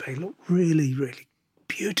Tiny Temper. He looked really, really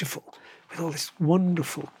beautiful with all this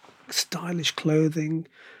wonderful, stylish clothing.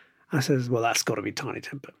 I says, "Well, that's got to be Tiny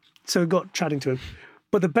Temper." So I got chatting to him.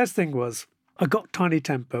 But the best thing was I got Tiny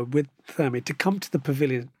Temper with Therme to come to the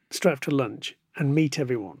pavilion straight after lunch and meet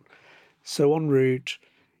everyone. So en route,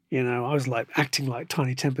 I was like acting like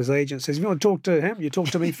Tiny Temper's agent. Says, "If you want to talk to him, you talk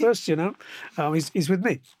to me first, He's with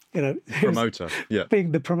me, Promoter. Yeah.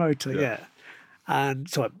 Being the promoter, yeah. And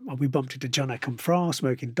so we bumped into John Ekamfra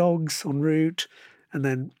smoking dogs en route. And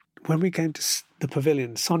then when we came to the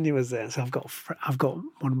pavilion, Sonia was there. So I've got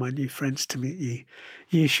one of my new friends to meet you.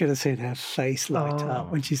 You should have seen her face light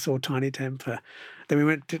up when she saw Tiny Temper.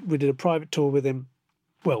 Then we did a private tour with him,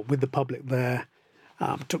 well, with the public there,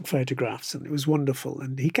 took photographs, and it was wonderful.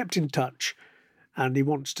 And he kept in touch, and he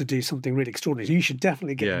wants to do something really extraordinary. So you should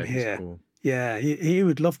definitely get him here. Cool. Yeah, he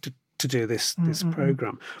would love to do this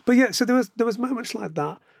program. But yeah, so there was moments like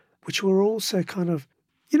that, which were also kind of,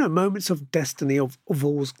 moments of destiny of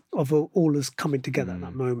all us coming together at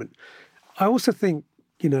that moment. I also think,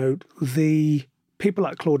 the people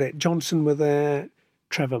like Claudette Johnson were there,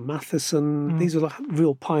 Trevor Matheson. These are like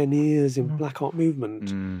real pioneers in black art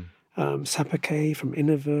movement. Sapake from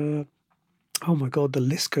Innover. Oh my God, the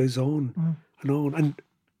list goes on and on.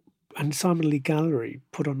 And Simon Lee Gallery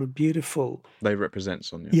put on a beautiful. They represent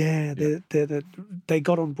Sonia. Yeah, they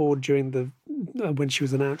got on board during when she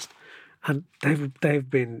was announced, and they've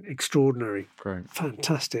been extraordinary. Great,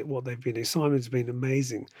 fantastic what they've been doing. Simon's been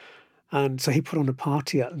amazing, and so he put on a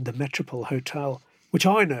party at the Metropole Hotel, which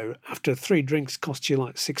I know after 3 drinks cost you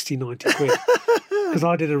like 60, 90 quid, because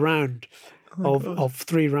I did a round of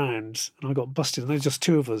 3 rounds and I got busted, and there was just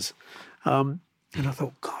 2 of us. And I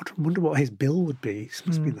thought, God, I wonder what his bill would be. It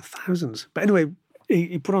must be in the thousands. But anyway,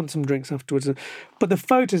 he put on some drinks afterwards. But the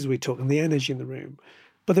photos we took and the energy in the room.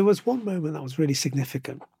 But there was one moment that was really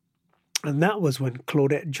significant. And that was when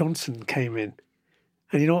Claudette Johnson came in.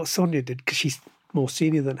 And you know what Sonia did? Because she's more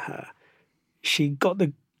senior than her. She got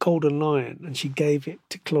the Golden Lion and she gave it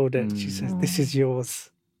to Claudette. She says, "This is yours.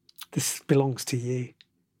 This belongs to you."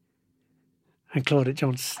 And Claudette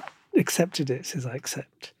Johnson accepted it. Says, "I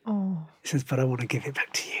accept." He says, "But I want to give it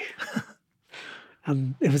back to you."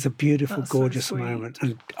 And it was a beautiful, gorgeous moment.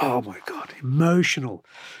 And oh my God, emotional.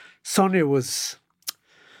 Sonia was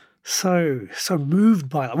so moved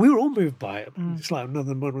by it. We were all moved by it. It's like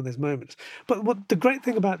another one of those moments. But what the great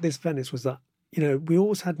thing about this Venice was that, we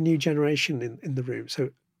always had new generation in the room.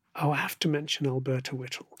 So I'll have to mention Alberta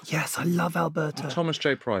Whittle. Yes, I love Alberta. Thomas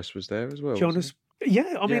J. Price was there as well. Jonas.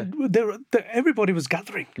 Yeah, I mean, everybody was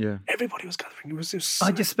gathering. Yeah. Everybody was gathering. It was so...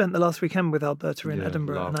 I just spent the last weekend with Alberta in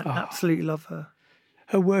Edinburgh, and I absolutely love her.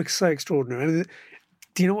 Her work's so extraordinary. I mean,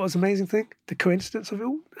 do you know what was the amazing thing? The coincidence of it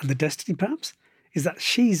all, and the destiny perhaps, is that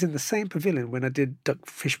she's in the same pavilion when I did Doug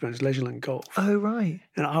Fishbone's Leisureland Golf. Oh, right.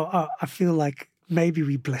 And I feel like maybe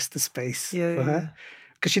we blessed the space for her.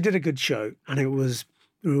 Because she did a good show, and it was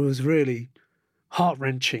really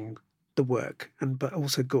heart-wrenching, the work, but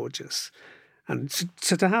also gorgeous. And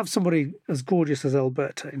so to have somebody as gorgeous as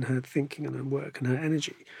Alberta in her thinking and her work and her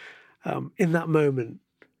energy in that moment,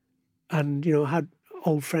 and, I had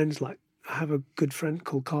old friends I have a good friend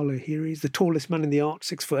called Carlo Hiri. He's the tallest man in the art,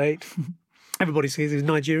 6'8". Everybody sees he's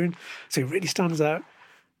Nigerian, so he really stands out.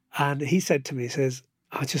 And he said to me, he says,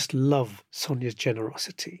 "I just love Sonia's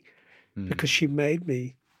generosity because she made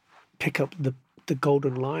me pick up the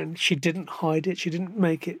Golden Lion. She didn't hide it. She didn't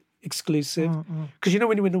make it exclusive, because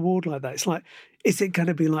when you win an award like that, it's like, is it going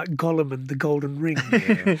to be like Gollum and the Golden Ring?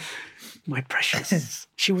 My precious.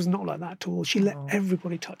 She was not like that at all. She let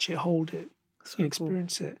everybody touch it, hold it,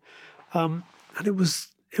 experience it, and it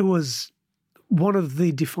was one of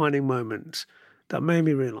the defining moments that made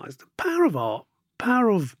me realise the power of art,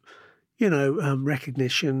 power of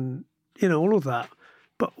recognition, all of that,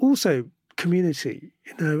 but also community,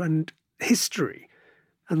 and history,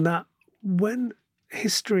 and that when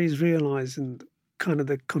history is realised in kind of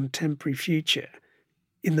the contemporary future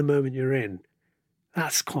in the moment you're in,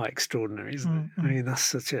 that's quite extraordinary, isn't it? I mean, that's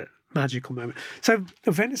such a magical moment. So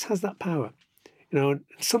Venice has that power, and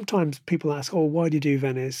sometimes people ask, "Oh, why do you do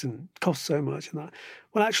Venice and it costs so much?" And that.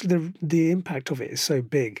 Well, actually, the impact of it is so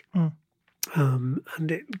big, and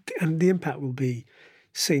the impapt will be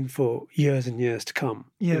seen for years and years to come.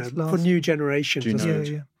 For new generations.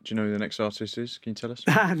 Do you know who the next artist is? Can you tell us?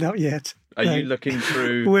 Not yet. Are you looking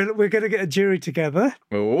through? We're going to get a jury together.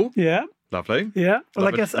 Oh, yeah, lovely. Yeah. Well,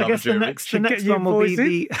 I guess the next one will be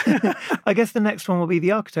the. I guess the next one will be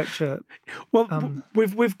the architecture. Well,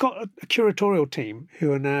 we've got a curatorial team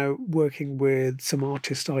who are now working with some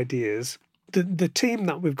artist ideas. The team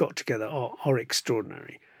that we've got together are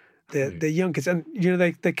extraordinary. They're young kids, and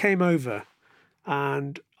they came over,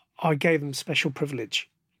 and I gave them special privilege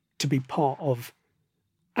to be part of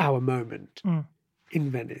our moment in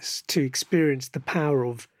Venice, to experience the power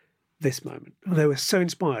of this moment. They were so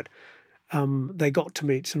inspired. They got to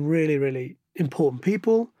meet some really, really important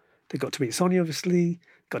people. They got to meet Sonia, obviously.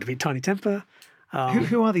 Got to meet Tiny Temper.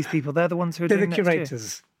 Who are these people? They're the ones who are doing the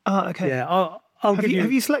curators. Ah, okay. Yeah, Have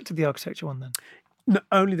you selected the architecture one then? No,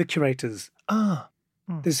 only the curators. Ah.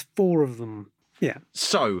 There's 4 of them. Yeah.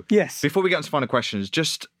 So, Yes. before we get on to final questions,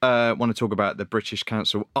 just want to talk about the British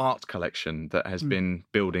Council art collection that has been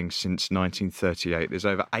building since 1938. There's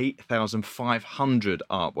over 8,500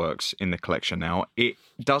 artworks in the collection now. It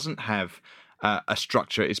doesn't have a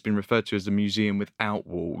structure. It's been referred to as the museum without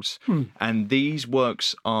walls. And these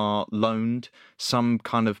works are loaned, some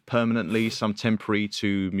kind of permanently, some temporary,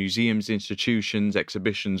 to museums, institutions,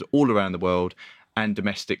 exhibitions all around the world and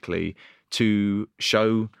domestically to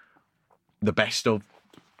show the best of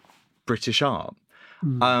British art.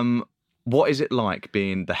 What is it like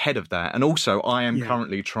being the head of that? And also, I am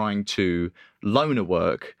currently trying to loan a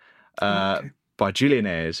work by Julian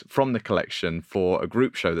Ayres from the collection for a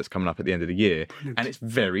group show that's coming up at the end of the year. Brilliant. And it's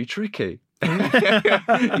very tricky.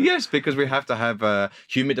 Yes, because we have to have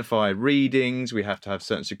humidified readings. We have to have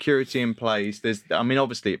certain security in place.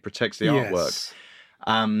 Obviously, it protects the artwork.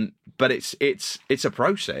 But it's a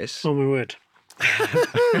process. Oh, my word.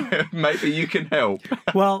 Maybe you can help.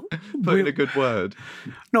 Well, put in a good word.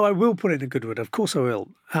 No, I will put in a good word. Of course, I will.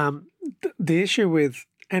 The issue with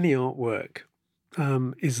any artwork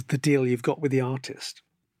is the deal you've got with the artist.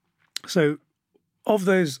 So, of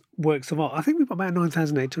those works of art, I think we've got about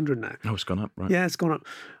 9,800 now. Oh, it's gone up, right? Yeah, it's gone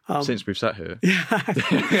up. Since we've sat here. Yeah.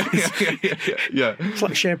 Yeah. It's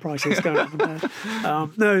like share prices going up and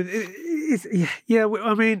down.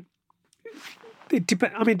 It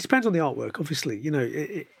depends on the artwork, obviously. You know,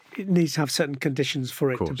 it needs to have certain conditions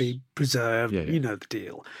for it to be preserved. Yeah. You know the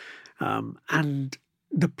deal. And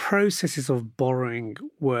the processes of borrowing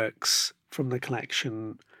works from the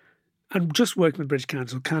collection and just working with British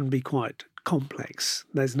Council can be quite complex.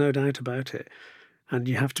 There's no doubt about it. And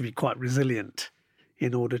you have to be quite resilient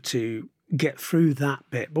in order to get through that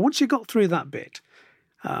bit. But once you got through that bit,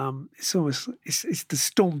 it's the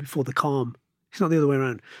storm before the calm. It's not the other way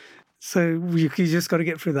around. So you just got to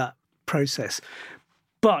get through that process.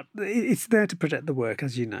 But it's there to protect the work,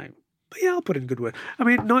 as you know. But yeah, I'll put in good work. I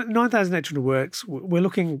mean, 9,800 works. We're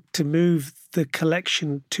looking to move the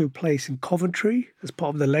collection to a place in Coventry as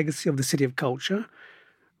part of the legacy of the City of Culture.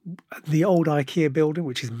 The old IKEA building,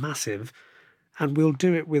 which is massive. And we'll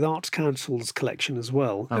do it with Arts Council's collection as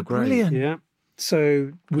well. Oh, great. Brilliant. Yeah.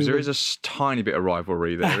 So there is a tiny bit of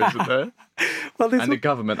rivalry there, isn't there? Well, and the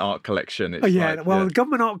government art collection. It's the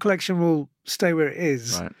government art collection will stay where it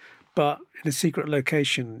is, right, but in a secret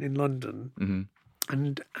location in London. Mm-hmm.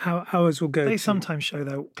 And ours will go. They sometimes show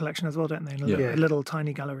their collection as well, don't they? In a little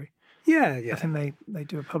tiny gallery. Yeah, yeah. I think they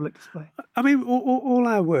do a public display. I mean, all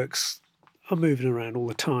our works are moving around all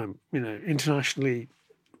the time, you know, internationally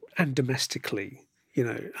and domestically, you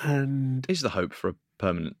know. And is the hope for a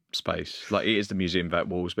permanent space? Like, it is the museum without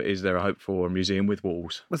walls, but is there a hope for a museum with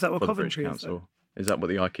walls? Was that what for the Coventry British is? Council? Is that what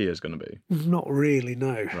the IKEA is going to be? Not really,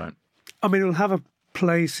 no. Right. I mean, it'll have a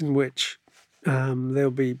place in which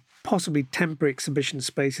there'll be possibly temporary exhibition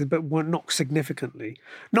spaces, but not significantly.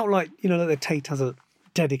 Not like, you know, that the Tate has a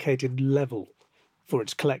dedicated level for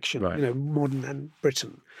its collection, right, you know, modern and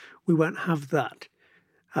Britain. We won't have that.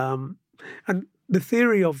 And the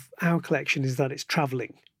theory of our collection is that it's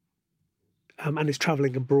travelling. And it's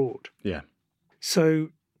travelling abroad. Yeah. So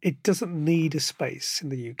it doesn't need a space in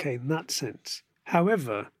the UK in that sense.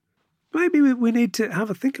 However, maybe we need to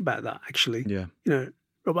have a think about that, actually. Yeah. You know,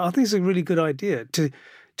 Robert, I think it's a really good idea to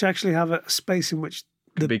actually have a space in which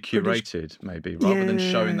could be curated, maybe, rather than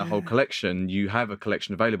showing the whole collection. You have a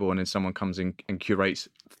collection available, and then someone comes in and curates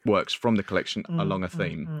works from the collection along a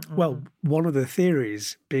theme. Well, one of the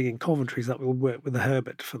theories, being in Coventry, is that we'll work with the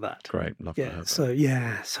Herbert for that. Great, love the Herbert.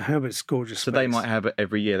 So Herbert's gorgeous. So they might have it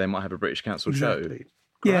every year. They might have a British Council show. Great.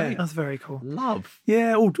 Yeah, that's very cool. Love.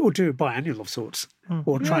 Yeah, or do a biannual of sorts,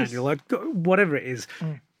 or triennial, whatever it is.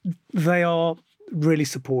 They are really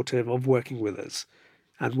supportive of working with us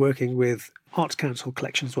and working with Arts Council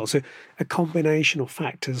collection as well. So a combination of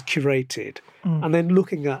factors curated, and then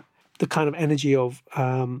looking at the kind of energy of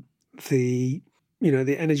the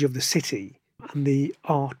energy of the city and the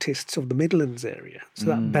artists of the Midlands area. So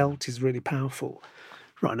that belt is really powerful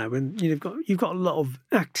right now. And you've got a lot of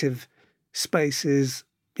active spaces,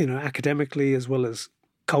 you know, academically as well as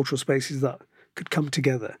cultural spaces that could come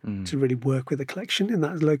together to really work with the collection in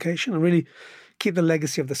that location and really keep the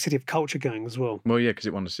legacy of the City of Culture going as well. Well, yeah, because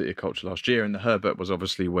it won the City of Culture last year, and the Herbert was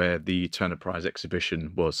obviously where the Turner Prize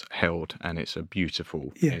exhibition was held, and it's a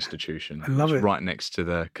beautiful institution. I love it. Right next to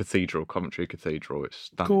the cathedral, Coventry Cathedral. It's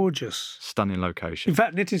stunning. Gorgeous. Stunning location. In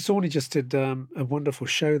fact, Nitin Sawhney just did a wonderful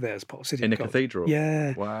show there as part of City in of the Culture. cathedral?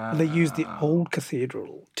 Yeah. Wow. And they used the old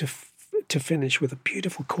cathedral to finish with a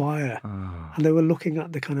beautiful choir. And they were looking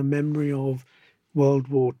at the kind of memory of World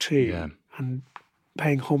War II and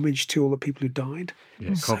paying homage to all the people who died.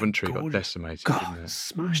 Yeah, So Coventry got gorgeous. decimated, God, didn't it?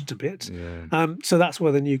 smashed to bits. Yeah. So that's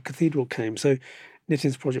where the new cathedral came. So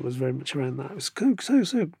Nitin's project was very much around that. It was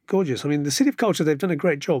so gorgeous. I mean, the City of Culture, they've done a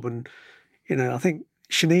great job. And, I think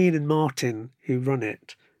Shaneen and Martin, who run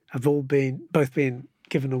it, have both been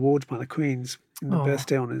given awards by the Queen's in the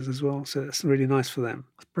birthday honours as well. So it's really nice for them.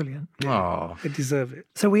 That's brilliant. Oh, They deserve it.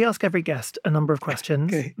 So we ask every guest a number of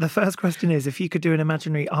questions. Okay. The first question is if you could do an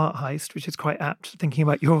imaginary art heist, which is quite apt, thinking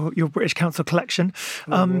about your British Council collection.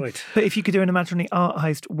 Right. But if you could do an imaginary art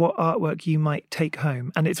heist, what artwork you might take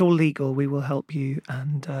home? And it's all legal. We will help you.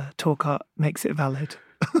 And Talk Art makes it valid,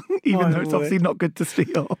 even My though it's word. obviously not good to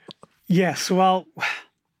steal. Yes, well,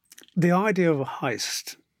 the idea of a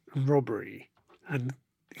heist and robbery and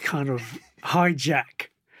kind of hijack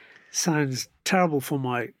sounds terrible for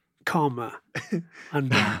my karma and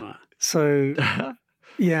dharma. So,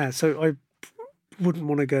 so I wouldn't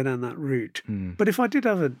want to go down that route. But if I did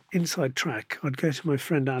have an inside track, I'd go to my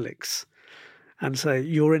friend Alex and say,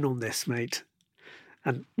 "You're in on this, mate,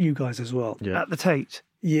 and you guys as well." yeah. At the Tate.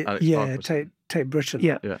 Yeah, Alex Barker. Tate Britain.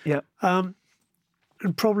 Yeah.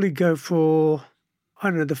 And probably go for, I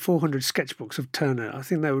don't know, the 400 sketchbooks of Turner. I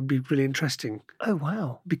think that would be really interesting Oh,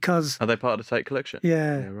 wow. because, Are they part of the Tate collection?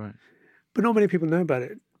 yeah, right. but not many people know about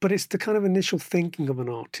it. But it's the kind of initial thinking of an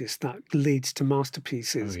artist that leads to Oh,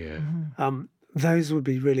 masterpieces. yeah. Those would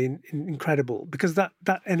be really incredible because that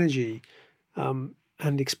energy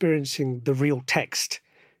and experiencing the real text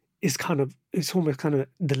is it's almost kind of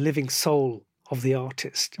the living soul of the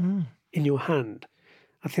artist in your hand.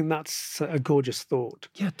 I think that's a gorgeous thought.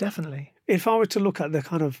 Yeah, definitely. If I were to look at the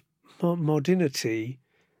kind of modernity,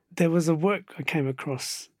 there was a work I came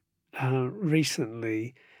across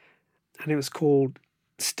recently, and it was called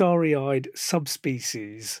Starry-Eyed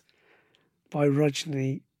Subspecies by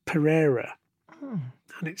Rajni Pereira.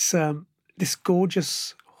 And it's this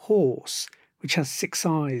gorgeous horse which has 6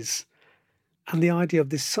 eyes. And the idea of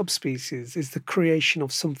this subspecies is the creation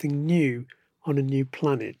of something new on a new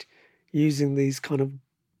planet, using these kind of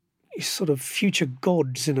sort of future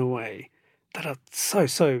gods in a way that are so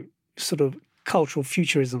sort of cultural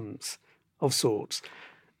futurisms of sorts.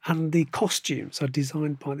 And the costumes are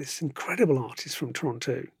designed by this incredible artist from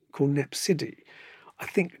Toronto called Nep Sidi. I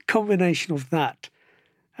think a combination of that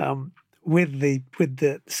with the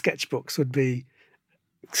sketchbooks would be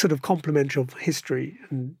sort of complementary of history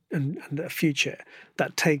and a future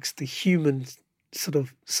that takes the human sort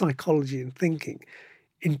of psychology and thinking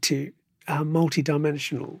into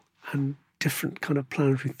multi-dimensional and different kind of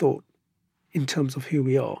planetary thought in terms of who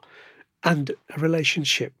we are and a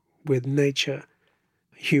relationship with nature,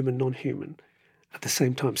 human, non-human at the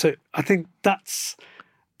same time. So I think that's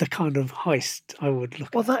the kind of heist I would look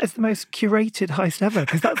Well, at. that is the most curated heist ever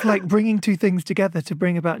because that's like bringing two things together to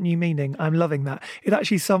bring about new meaning. I'm loving that. It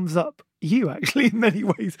actually sums up you, actually, in many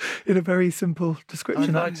ways, in a very simple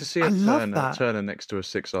description. I'd like to see I a love that. Turner next to a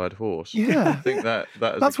 6-eyed horse. Yeah. I think that is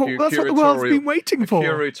That's a what the world's been waiting for.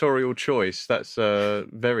 curatorial choice. That's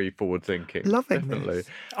very forward thinking. Loving definitely. this.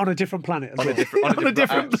 On a different planet as On well. a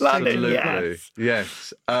different planet. Absolutely. Yes.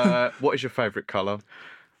 Yes. What is your favourite colour?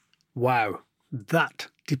 Wow, that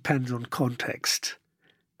depends on context.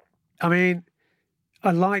 I mean,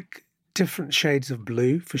 I like different shades of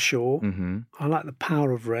blue for sure. Mm-hmm. I like the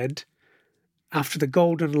power of red. After the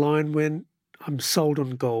golden line win, I'm sold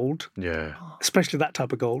on gold, Yeah. especially that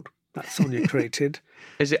type of gold that Sonia created.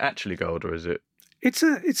 Is it actually gold or is it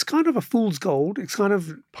It's kind of a fool's gold. It's kind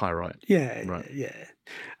of pyrite? yeah.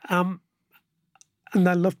 And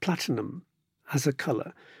I love platinum as a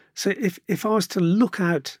colour. So if I was to look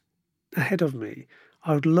out ahead of me,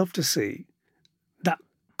 I would love to see that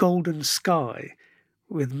golden sky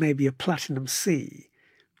with maybe a platinum sea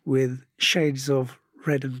with shades of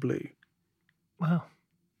red and blue. Wow.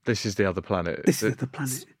 This is the other planet. This is the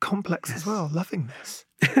planet. Complex as well. Loving this.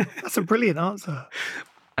 That's a brilliant answer.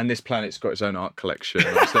 And this planet's got its own art collection,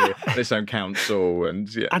 obviously, its own council,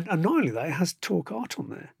 and yeah. And not only that, it has Talk Art on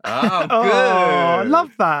there. Oh, good. Oh, I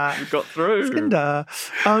love that. You got through. Cinder.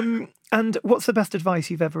 And what's the best advice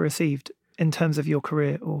you've ever received in terms of your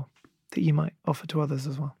career or that you might offer to others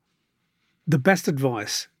as well? The best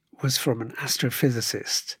advice was from an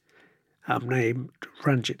astrophysicist named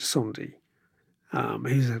Ranjit Sondhi.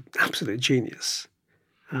 He's an absolute genius.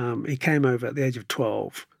 He came over at the age of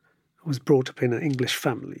 12, was brought up in an English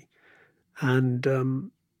family,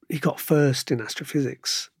 and he got first in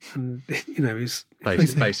astrophysics. And, he's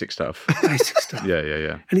Basic stuff. basic stuff.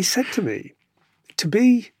 Yeah. And he said to me, to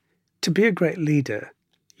be a great leader,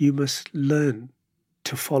 you must learn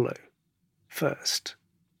to follow first.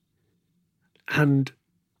 And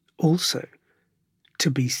also to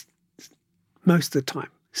be most of the time,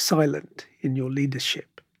 silent in your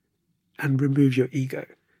leadership and remove your ego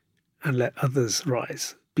and let others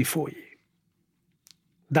rise before you.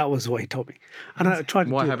 That was what he told me. And I tried to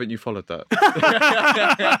Why do haven't you followed that?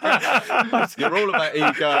 You're all about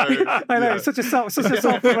ego. I know, it's such a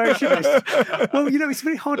self-promotionist. Well, it's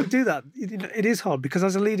very hard to do that. It is hard because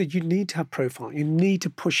as a leader, you need to have profile. You need to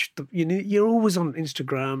push. You're always on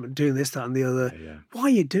Instagram and doing this, that, and the other. Yeah. Why are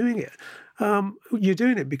you doing it? You're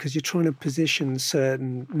doing it because you're trying to position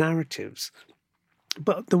certain narratives.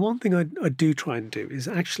 But the one thing I do try and do is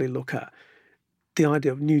actually look at the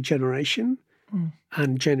idea of new generation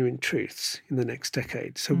and genuine truths in the next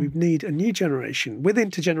decade. So we need a new generation with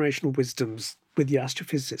intergenerational wisdoms, with the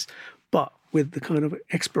astrophysicists, but with the kind of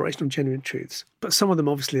exploration of genuine truths. But some of them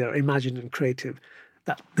obviously are imagined and creative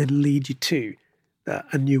that then lead you to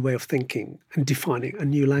a new way of thinking and defining a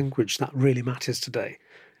new language that really matters today.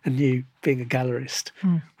 And you, being a gallerist,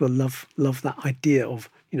 will love that idea of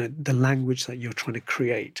the language that you're trying to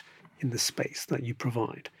create in the space that you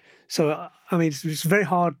provide. So, I mean, it's very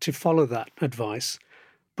hard to follow that advice,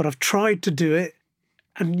 but I've tried to do it.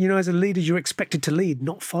 And, as a leader, you're expected to lead,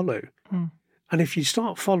 not follow. And if you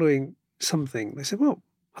start following something, they say, well,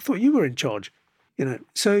 I thought you were in charge,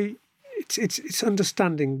 So it's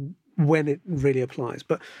understanding when it really applies.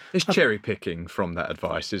 But it's cherry picking from that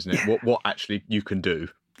advice, isn't it? Yeah. What actually you can do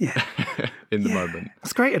in the moment.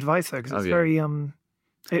 It's great advice, though, because it's very,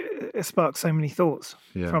 it sparks so many thoughts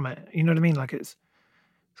from it. You know what I mean? Like it's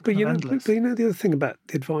But the other thing about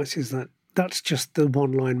the advice is that that's just the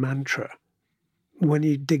one-line mantra. When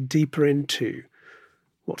you dig deeper into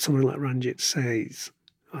what someone like Ranjit says,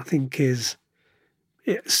 I think it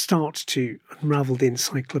starts to unravel the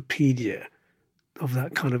encyclopedia of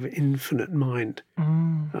that kind of infinite mind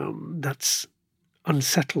that's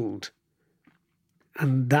unsettled.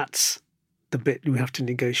 And that's the bit we have to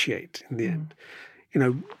negotiate in the end.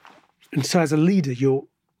 And so as a leader, you're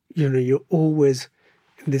always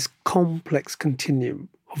in this complex continuum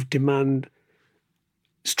of demand,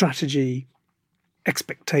 strategy,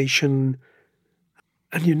 expectation,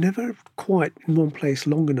 and you're never quite in one place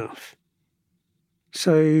long enough.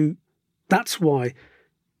 So that's why,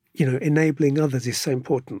 enabling others is so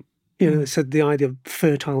important. So the idea of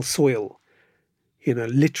fertile soil,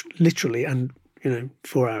 literally, and,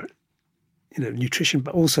 for our, nutrition,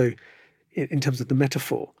 but also in terms of the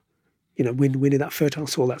metaphor, when in that fertile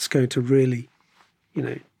soil, that's going to really,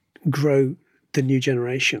 grow the new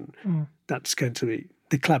generation. That's going to be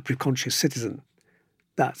the collaborative conscious citizen.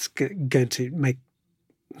 That's going to make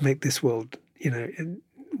this world,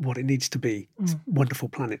 what it needs to be. It's a wonderful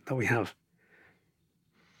planet that we have.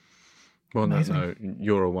 Well, no,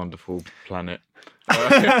 you're a wonderful planet.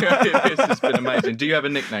 This has been amazing. Do you have a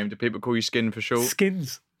nickname? Do people call you Skin for short?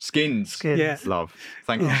 Skins. Yeah. Love.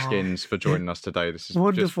 Thank you, Skins, for joining us today. This has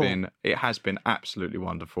wonderful. It has been absolutely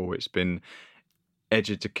wonderful. It's been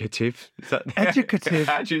educative. Is that educative?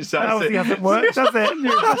 How do you say it? That obviously hasn't worked, does it?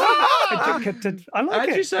 Educative. I like it. How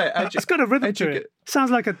do you say it? It's got a rhythm to it.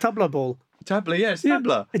 Sounds like a tabla ball. Tabla, yes,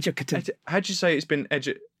 tabla. Educative. How do you say it's been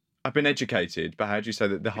I've been educated, but how do you say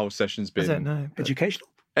that the whole session's been? I don't know. Educational.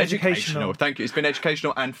 Educational. Thank you. It's been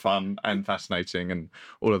educational and fun and fascinating and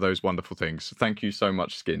all of those wonderful things. Thank you so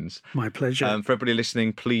much, Skins. My pleasure. For everybody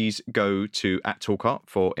listening, please go to @TalkArt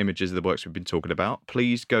for images of the works we've been talking about.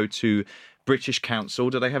 Please go to British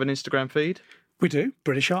Council. Do they have an Instagram feed? We do.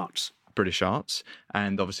 British Arts.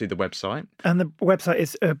 And obviously the website. And the website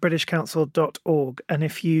is britishcouncil.org. And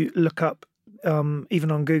if you look up,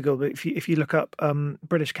 even on Google, but if you look up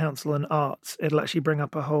British Council and Arts, it'll actually bring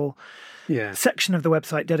up a whole section of the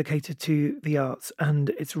website dedicated to the arts, and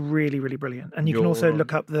it's really, really brilliant. And you can also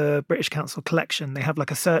look up the British Council collection. They have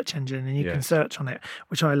like a search engine, and you can search on it,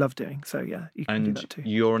 which I love doing. So you can do that too.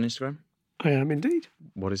 You're on Instagram? I am indeed.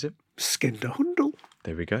 What is it? Skinderhundle.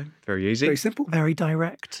 There we go. Very easy. Very simple. Very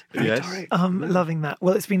direct. Direct. Loving that.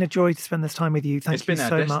 Well, it's been a joy to spend this time with you. Thank you so much. It's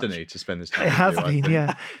been our destiny to spend this time with you. It has been,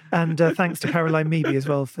 yeah. And thanks to Caroline Meeby as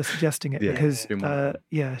well for suggesting it, because,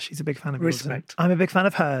 she's a big fan of yours. Respect. I'm a big fan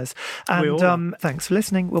of hers. And thanks for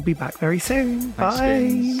listening. We'll be back very soon.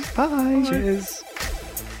 Thanks, Bye. Bye. Cheers.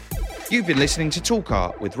 You've been listening to Talk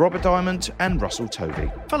Art with Robert Diamond and Russell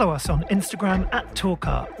Tovey. Follow us on Instagram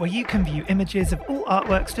 @TalkArt, where you can view images of all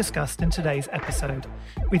artworks discussed in today's episode,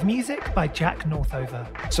 with music by Jack Northover.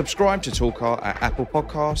 Subscribe to Talk Art at Apple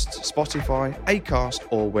Podcasts, Spotify, Acast,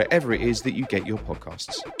 or wherever it is that you get your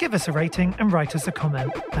podcasts. Give us a rating and write us a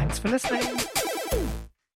comment. Thanks for listening.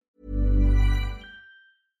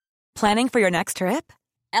 Planning for your next trip?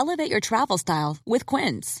 Elevate your travel style with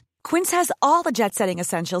Quince. Quince has all the jet-setting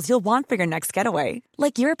essentials you'll want for your next getaway,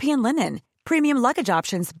 like European linen, premium luggage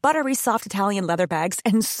options, buttery soft Italian leather bags,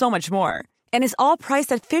 and so much more. And is all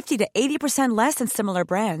priced at 50 to 80% less than similar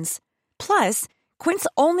brands. Plus, Quince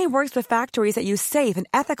only works with factories that use safe and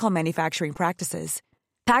ethical manufacturing practices.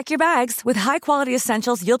 Pack your bags with high-quality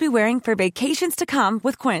essentials you'll be wearing for vacations to come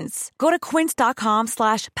with Quince. Go to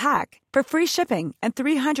quince.com/pack for free shipping and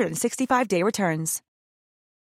 365-day returns.